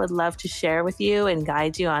into that, I would love to share with you and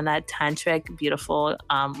guide you on that tantric, beautiful,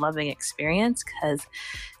 loving experience. Because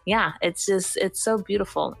it's so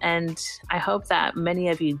beautiful. And I hope that many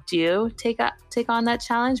of you do take on that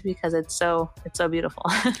challenge, because it's so beautiful.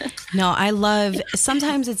 No, I love,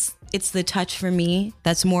 sometimes it's the touch for me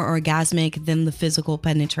that's more orgasmic than the physical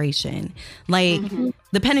penetration. Like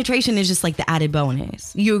the penetration is just like the added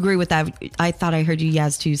bonus. You agree with that? I thought I heard you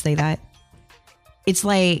Yaz too say that. It's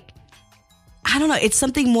like, I don't know, it's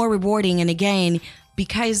something more rewarding. And again,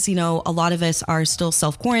 because, a lot of us are still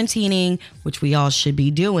self-quarantining, which we all should be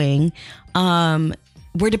doing,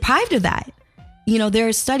 we're deprived of that. There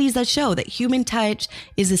are studies that show that human touch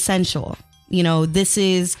is essential. This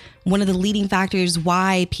is one of the leading factors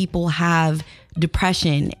why people have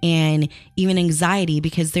depression and even anxiety,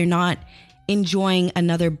 because they're not enjoying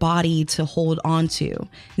another body to hold on to.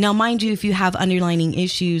 Now, mind you, if you have underlying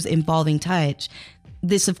issues involving touch,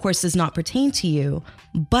 this, of course, does not pertain to you.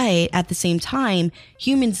 But at the same time,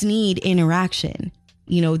 humans need interaction.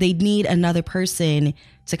 They need another person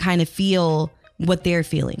to kind of feel what they're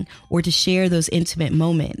feeling or to share those intimate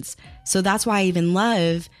moments. So that's why I even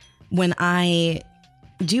love when I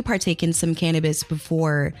do partake in some cannabis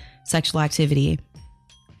before sexual activity.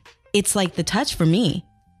 It's like the touch for me.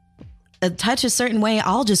 A touch a certain way,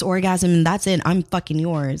 I'll just orgasm and that's it. I'm fucking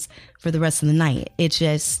yours for the rest of the night. It's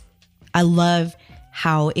just, I love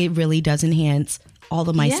how it really does enhance all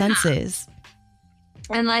of my senses.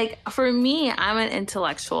 And like for me, I'm an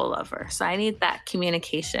intellectual lover, so I need that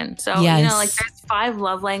communication. So there's 5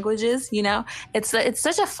 love languages. It's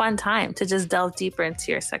such a fun time to just delve deeper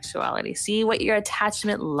into your sexuality. See what your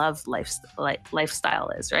attachment love lifestyle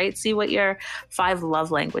is, right? See what your 5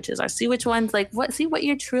 love languages are. See which ones see what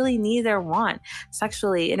you truly need or want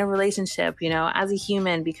sexually in a relationship. As a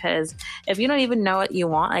human, because if you don't even know what you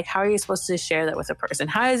want, how are you supposed to share that with a person?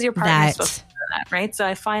 How is your partner supposed to? That, right? So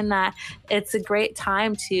I find that it's a great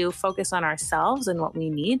time to focus on ourselves and what we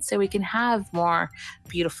need so we can have more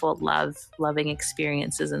beautiful loving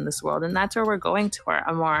experiences in this world. And that's where we're going toward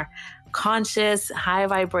a more conscious, high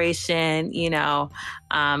vibration,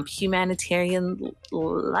 humanitarian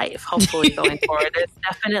life, hopefully going forward. There's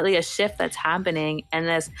definitely a shift that's happening, and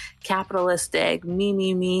this capitalistic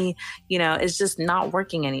me, is just not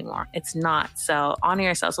working anymore. It's not. So honor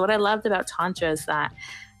yourself. So what I loved about Tantra is that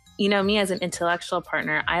me as an intellectual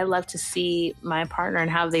partner, I love to see my partner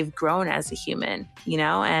and how they've grown as a human,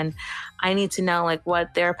 and I need to know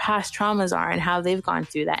what their past traumas are and how they've gone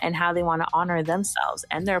through that and how they want to honor themselves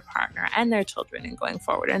and their partner and their children and going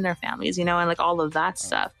forward and their families, and all of that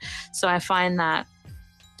stuff. So I find that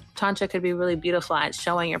Tantra could be really beautiful at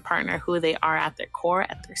showing your partner who they are at their core,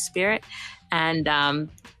 at their spirit, and,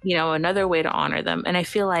 another way to honor them. And I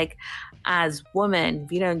feel like as women,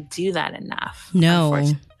 we don't do that enough. No.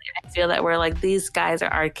 Unfortunately. I feel that we're these guys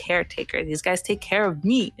are our caretaker. These guys take care of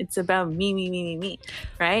me. It's about me,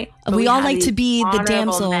 right? But we all like to be the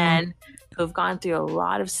damsel. Men who've gone through a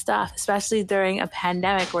lot of stuff, especially during a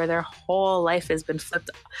pandemic where their whole life has been flipped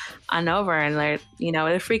on over, and they're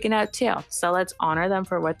freaking out too. So let's honor them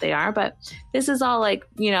for what they are. But this is all I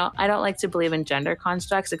don't like to believe in gender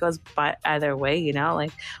constructs. It goes by either way,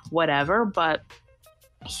 whatever. But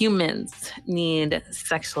humans need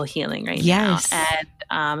sexual healing right now, and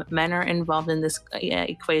men are involved in this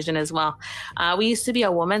equation as well. We used to be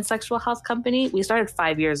a women's sexual health company. We started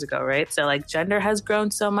 5 years ago, right? So gender has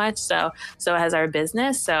grown so much, so has our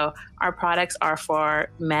business. So our products are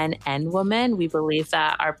for men and women. We believe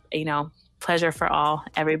that our pleasure for all,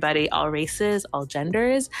 everybody, all races, all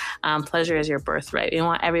genders. Pleasure is your birthright. We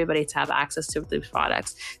want everybody to have access to these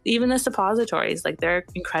products. Even the suppositories, they're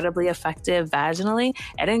incredibly effective vaginally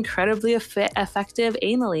and incredibly effective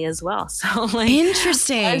anally as well. So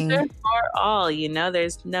interesting. Pleasure for all,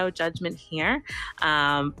 there's no judgment here.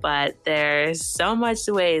 But there's so much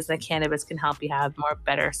ways that cannabis can help you have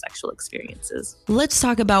better sexual experiences. Let's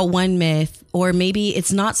talk about one myth, or maybe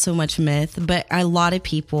it's not so much myth, but a lot of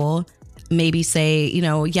people maybe say,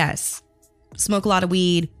 yes, smoke a lot of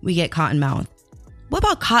weed, we get cotton mouth. What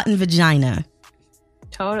about cotton vagina?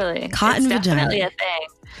 Totally. Cotton it's vagina. Definitely a thing.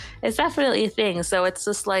 It's definitely a thing. So it's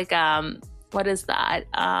just like, what is that?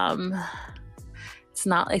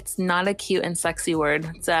 It's not a cute and sexy word.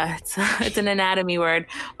 It's an anatomy word,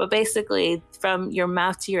 but basically from your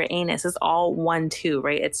mouth to your anus is all one tube,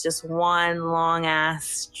 right? It's just one long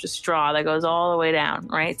ass straw that goes all the way down,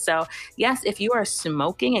 right? So yes, if you are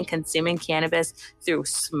smoking and consuming cannabis through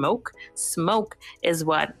smoke is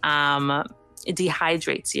what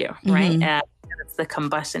dehydrates you, right? Mm-hmm. It's the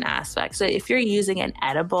combustion aspect. So if you're using an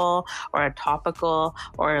edible or a topical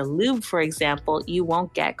or a lube, for example, you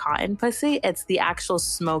won't get cotton pussy. It's the actual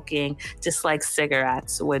smoking, just like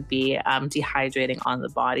cigarettes would be dehydrating on the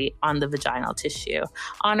body, on the vaginal tissue,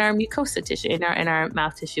 on our mucosa tissue, in our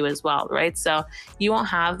mouth tissue as well, right? So you won't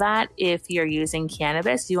have that if you're using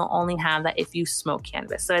cannabis. You will only have that if you smoke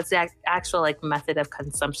cannabis. So it's the actual like method of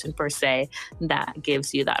consumption per se that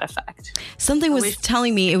gives you that effect. Something was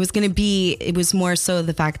telling me it was more so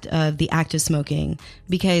the fact of the act of smoking,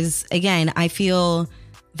 because again, I feel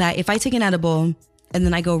that if I take an edible and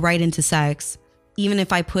then I go right into sex, even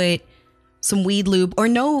if I put some weed lube or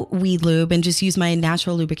no weed lube and just use my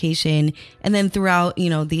natural lubrication, and then throughout,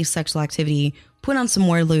 the sexual activity, put on some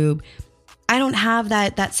more lube, I don't have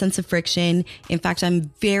that sense of friction. In fact,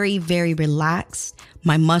 I'm very, very relaxed.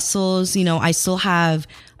 My muscles, I still have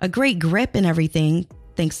a great grip and everything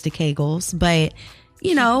thanks to Kegels, but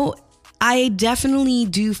I definitely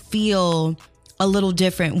do feel a little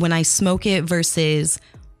different when I smoke it versus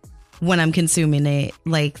when I'm consuming it,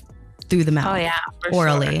 like through the mouth. Oh yeah,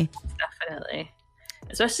 orally. Sure. Definitely.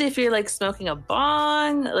 Especially if you're like smoking a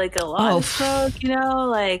bong, like a lot of smoke,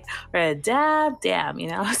 or a dab, damn,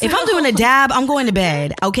 So. If I'm doing a dab, I'm going to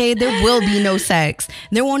bed. Okay, there will be no sex.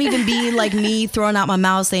 There won't even be like me throwing out my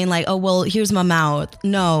mouth saying like, oh well, here's my mouth.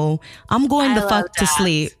 No, I'm going the fuck to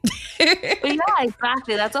sleep. But yeah,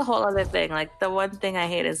 exactly. That's a whole other thing. Like the one thing I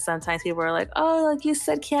hate is sometimes people are like, oh, like you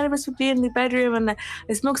said cannabis would be in the bedroom and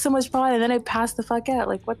I smoke so much pot and then I pass the fuck out.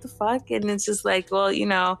 Like what the fuck? And it's just like, well,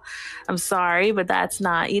 I'm sorry, but that's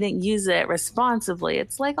not, you didn't use it responsibly.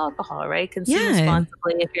 It's like alcohol, right? Consume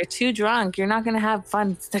responsibly. If you're too drunk, you're not going to have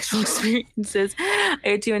fun sexual experiences.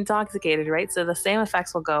 You're too intoxicated, right? So the same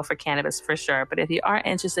effects will go for cannabis for sure. But if you are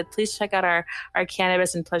interested, please check out our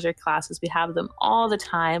cannabis and pleasure classes. We have them all the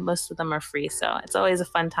time. Most of them are free. So it's always a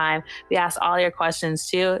fun time. We ask all your questions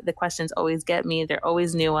too. The questions always get me. They're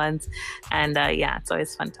always new ones. And it's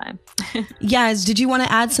always a fun time. Yes. Did you want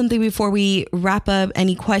to add something before we wrap up?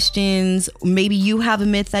 Any questions? Maybe you have a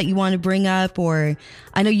myth that you want to bring up, or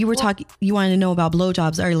I know you were talking, you wanted to know about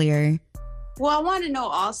blowjobs earlier. Well, I want to know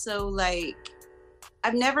also, like,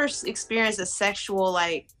 I've never experienced a sexual,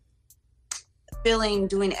 like, feeling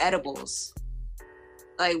doing edibles.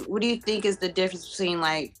 Like, what do you think is the difference between,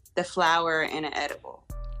 like, the flower and an edible?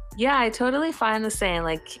 Yeah, I totally find the same.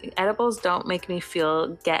 Like, edibles don't make me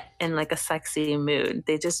get in, like, a sexy mood.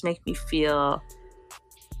 They just make me feel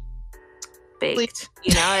baked,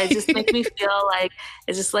 it just makes me feel like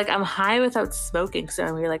it's just like I'm high without smoking. So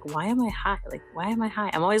you're like, why am I high? Like, why am I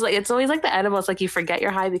high? I'm always like, it's always like the edible. It's like you forget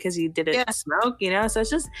you're high because you didn't smoke, So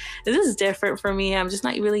it's just, this is different for me. I'm just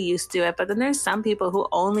not really used to it. But then there's some people who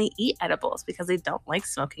only eat edibles because they don't like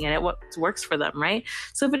smoking and it works for them, right?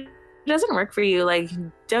 So if it doesn't work for you, like,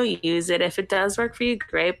 don't use it. If it does work for you,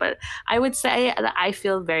 great. But I would say that I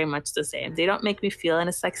feel very much the same. They don't make me feel in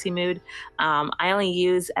a sexy mood. I only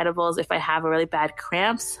use edibles if I have a really bad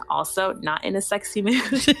cramps, also not in a sexy mood.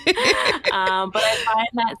 But I find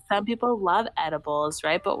that some people love edibles,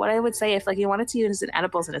 right? But what I would say, if like you wanted to use an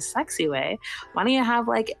edibles in a sexy way, why don't you have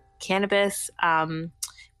like cannabis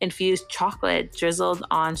infused chocolate drizzled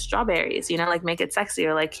on strawberries, like make it sexy,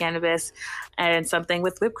 or like cannabis and something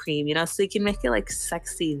with whipped cream, so you can make it like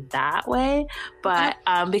sexy that way. But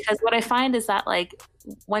because what I find is that like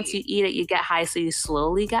once you eat it, you get high, so you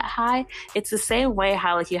slowly get high. It's the same way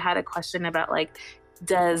how like you had a question about like,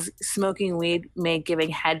 does smoking weed make giving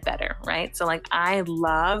head better, right? So like I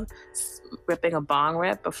love ripping a bong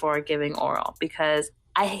rip before giving oral because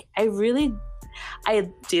I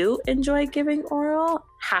do enjoy giving oral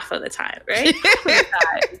half of the time, right? Half of the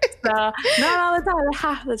time. So not all the time, but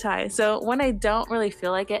half the time. So when I don't really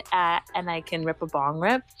feel like it and I can rip a bong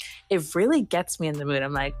rip, it really gets me in the mood.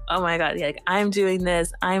 I'm like, oh my God, like I'm doing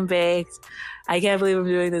this. I'm baked. I can't believe I'm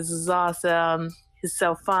doing this. This is awesome. It's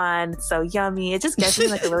so fun. It's so yummy. It just gets me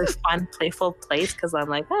in like a really fun, playful place because I'm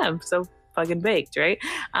like, I'm so fucking baked, right?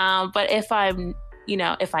 But if I'm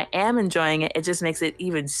if I am enjoying it, it just makes it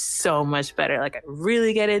even so much better. Like I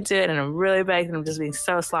really get into it and I'm really baked and I'm just being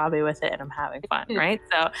so sloppy with it and I'm having fun, right?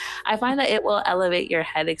 So I find that it will elevate your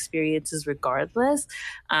head experiences regardless.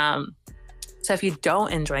 So if you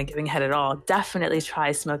don't enjoy giving head at all, definitely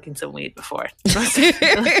try smoking some weed before.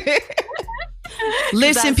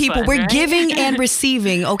 Listen, people, fun, we're right? giving and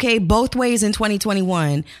receiving, okay? Both ways in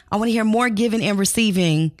 2021. I want to hear more giving and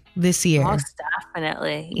receiving this year. Most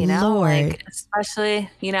definitely, Lord. like especially,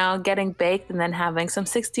 getting baked and then having some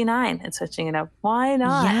 69 and switching it up. Why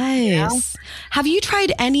not? Yes. Have you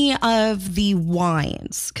tried any of the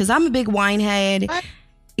wines? Because I'm a big wine head. What?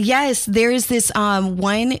 Yes, there is this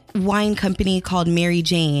one wine company called Mary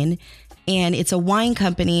Jane, and it's a wine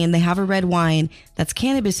company, and they have a red wine that's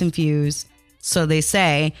cannabis infused, so they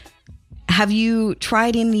say. Have you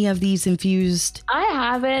tried any of these infused? I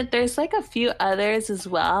haven't. There's like a few others as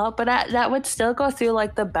well, but that would still go through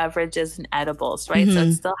like the beverages and edibles, right? So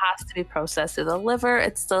it still has to be processed through the liver.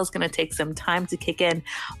 It still is going to take some time to kick in.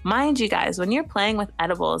 Mind you guys, when you're playing with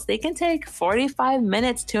edibles, they can take 45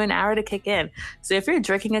 minutes to an hour to kick in. So if you're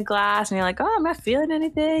drinking a glass and you're like, oh, I'm not feeling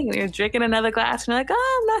anything, and you're drinking another glass and you're like,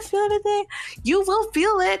 oh, I'm not feeling anything, you will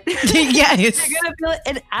feel it. Yes. You're going to feel it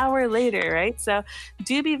an hour later, right? So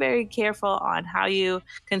do be very careful on how you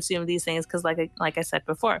consume these things, because like I said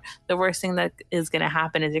before, the worst thing that is going to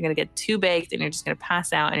happen is you're going to get too baked and you're just going to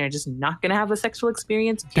pass out and you're just not going to have a sexual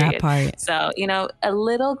experience, period. That part. So a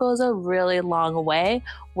little goes a really long way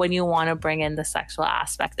when you want to bring in the sexual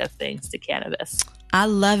aspect of things to cannabis. I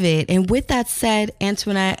love it. And with that said,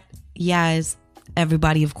 Antuanette, yes,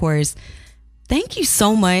 everybody, of course, thank you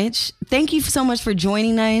so much. Thank you so much for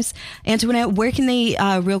joining us. Antuanette, where can they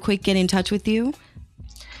real quick get in touch with you?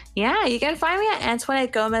 Yeah, you can find me at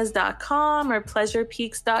AntuanetteGomez.com or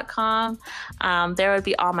PleasurePeaks.com. There would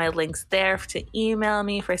be all my links there to email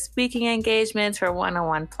me for speaking engagements, for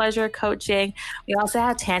one-on-one pleasure coaching. We also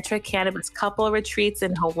have Tantric Cannabis couple retreats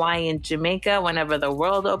in Hawaii and Jamaica whenever the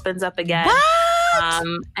world opens up again.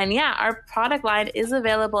 And yeah, our product line is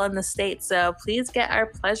available in the States, so please get our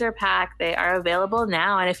pleasure pack. They are available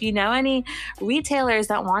now. And if you know any retailers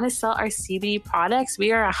that want to sell our CBD products,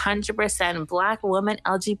 we are 100% Black woman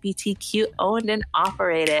LGBTQ owned and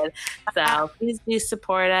operated. So please do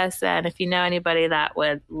support us. And if you know anybody that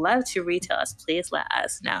would love to retail us, please let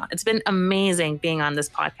us know. It's been amazing being on this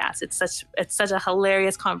podcast. It's such a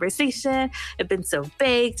hilarious conversation. It's been so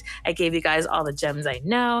baked. I gave you guys all the gems I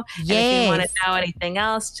know. Yes. And if you want to know anything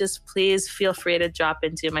else, just please feel free to drop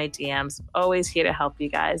into my DMs. Always here to help you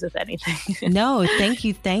guys with anything. No, thank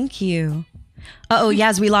you. Uh-oh,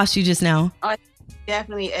 Yaz, we lost you just now. Oh,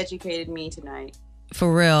 definitely educated me tonight.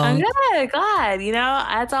 For real. I'm glad.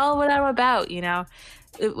 That's all what I'm about,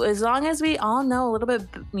 As long as we all know a little bit,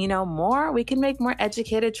 more, we can make more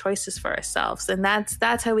educated choices for ourselves. And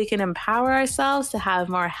that's how we can empower ourselves to have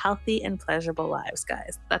more healthy and pleasurable lives,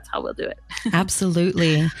 guys. That's how we'll do it.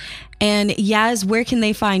 Absolutely. And Yaz, where can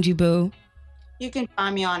they find you, boo? You can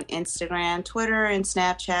find me on Instagram, Twitter, and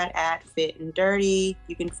Snapchat at Fit and Dirty.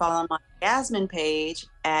 You can follow my Yasmin page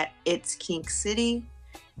at It's Kink City.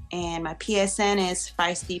 And my PSN is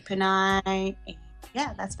Feisty Panay.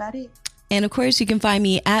 Yeah, that's about it. And of course, you can find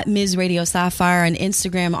me at Ms. Radio Sapphire on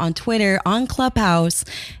Instagram, on Twitter, on Clubhouse,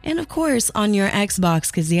 and of course on your Xbox,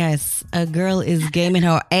 because yes, a girl is gaming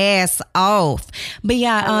her ass off. But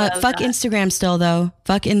yeah, fuck that. Instagram still though.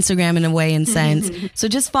 Fuck Instagram in a way and sense. So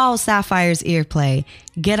just follow Sapphire's Earplay.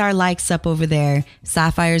 Get our likes up over there.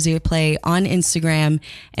 Sapphire's Earplay on Instagram.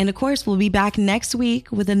 And of course, we'll be back next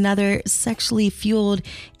week with another sexually fueled,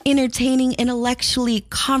 entertaining, intellectually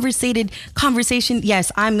conversation.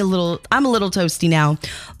 Yes, I'm a little toasty now.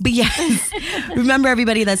 But yes, remember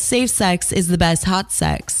everybody that safe sex is the best hot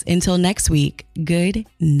sex. Until next week, good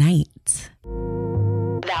night.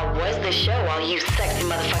 That was the show, all you sexy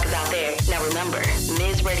motherfuckers out there. Now remember,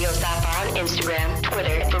 Ms. Radio Sapphire on Instagram,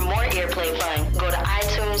 Twitter. For more Earplay fun, go to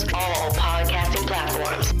iTunes, all podcasting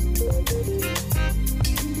platforms.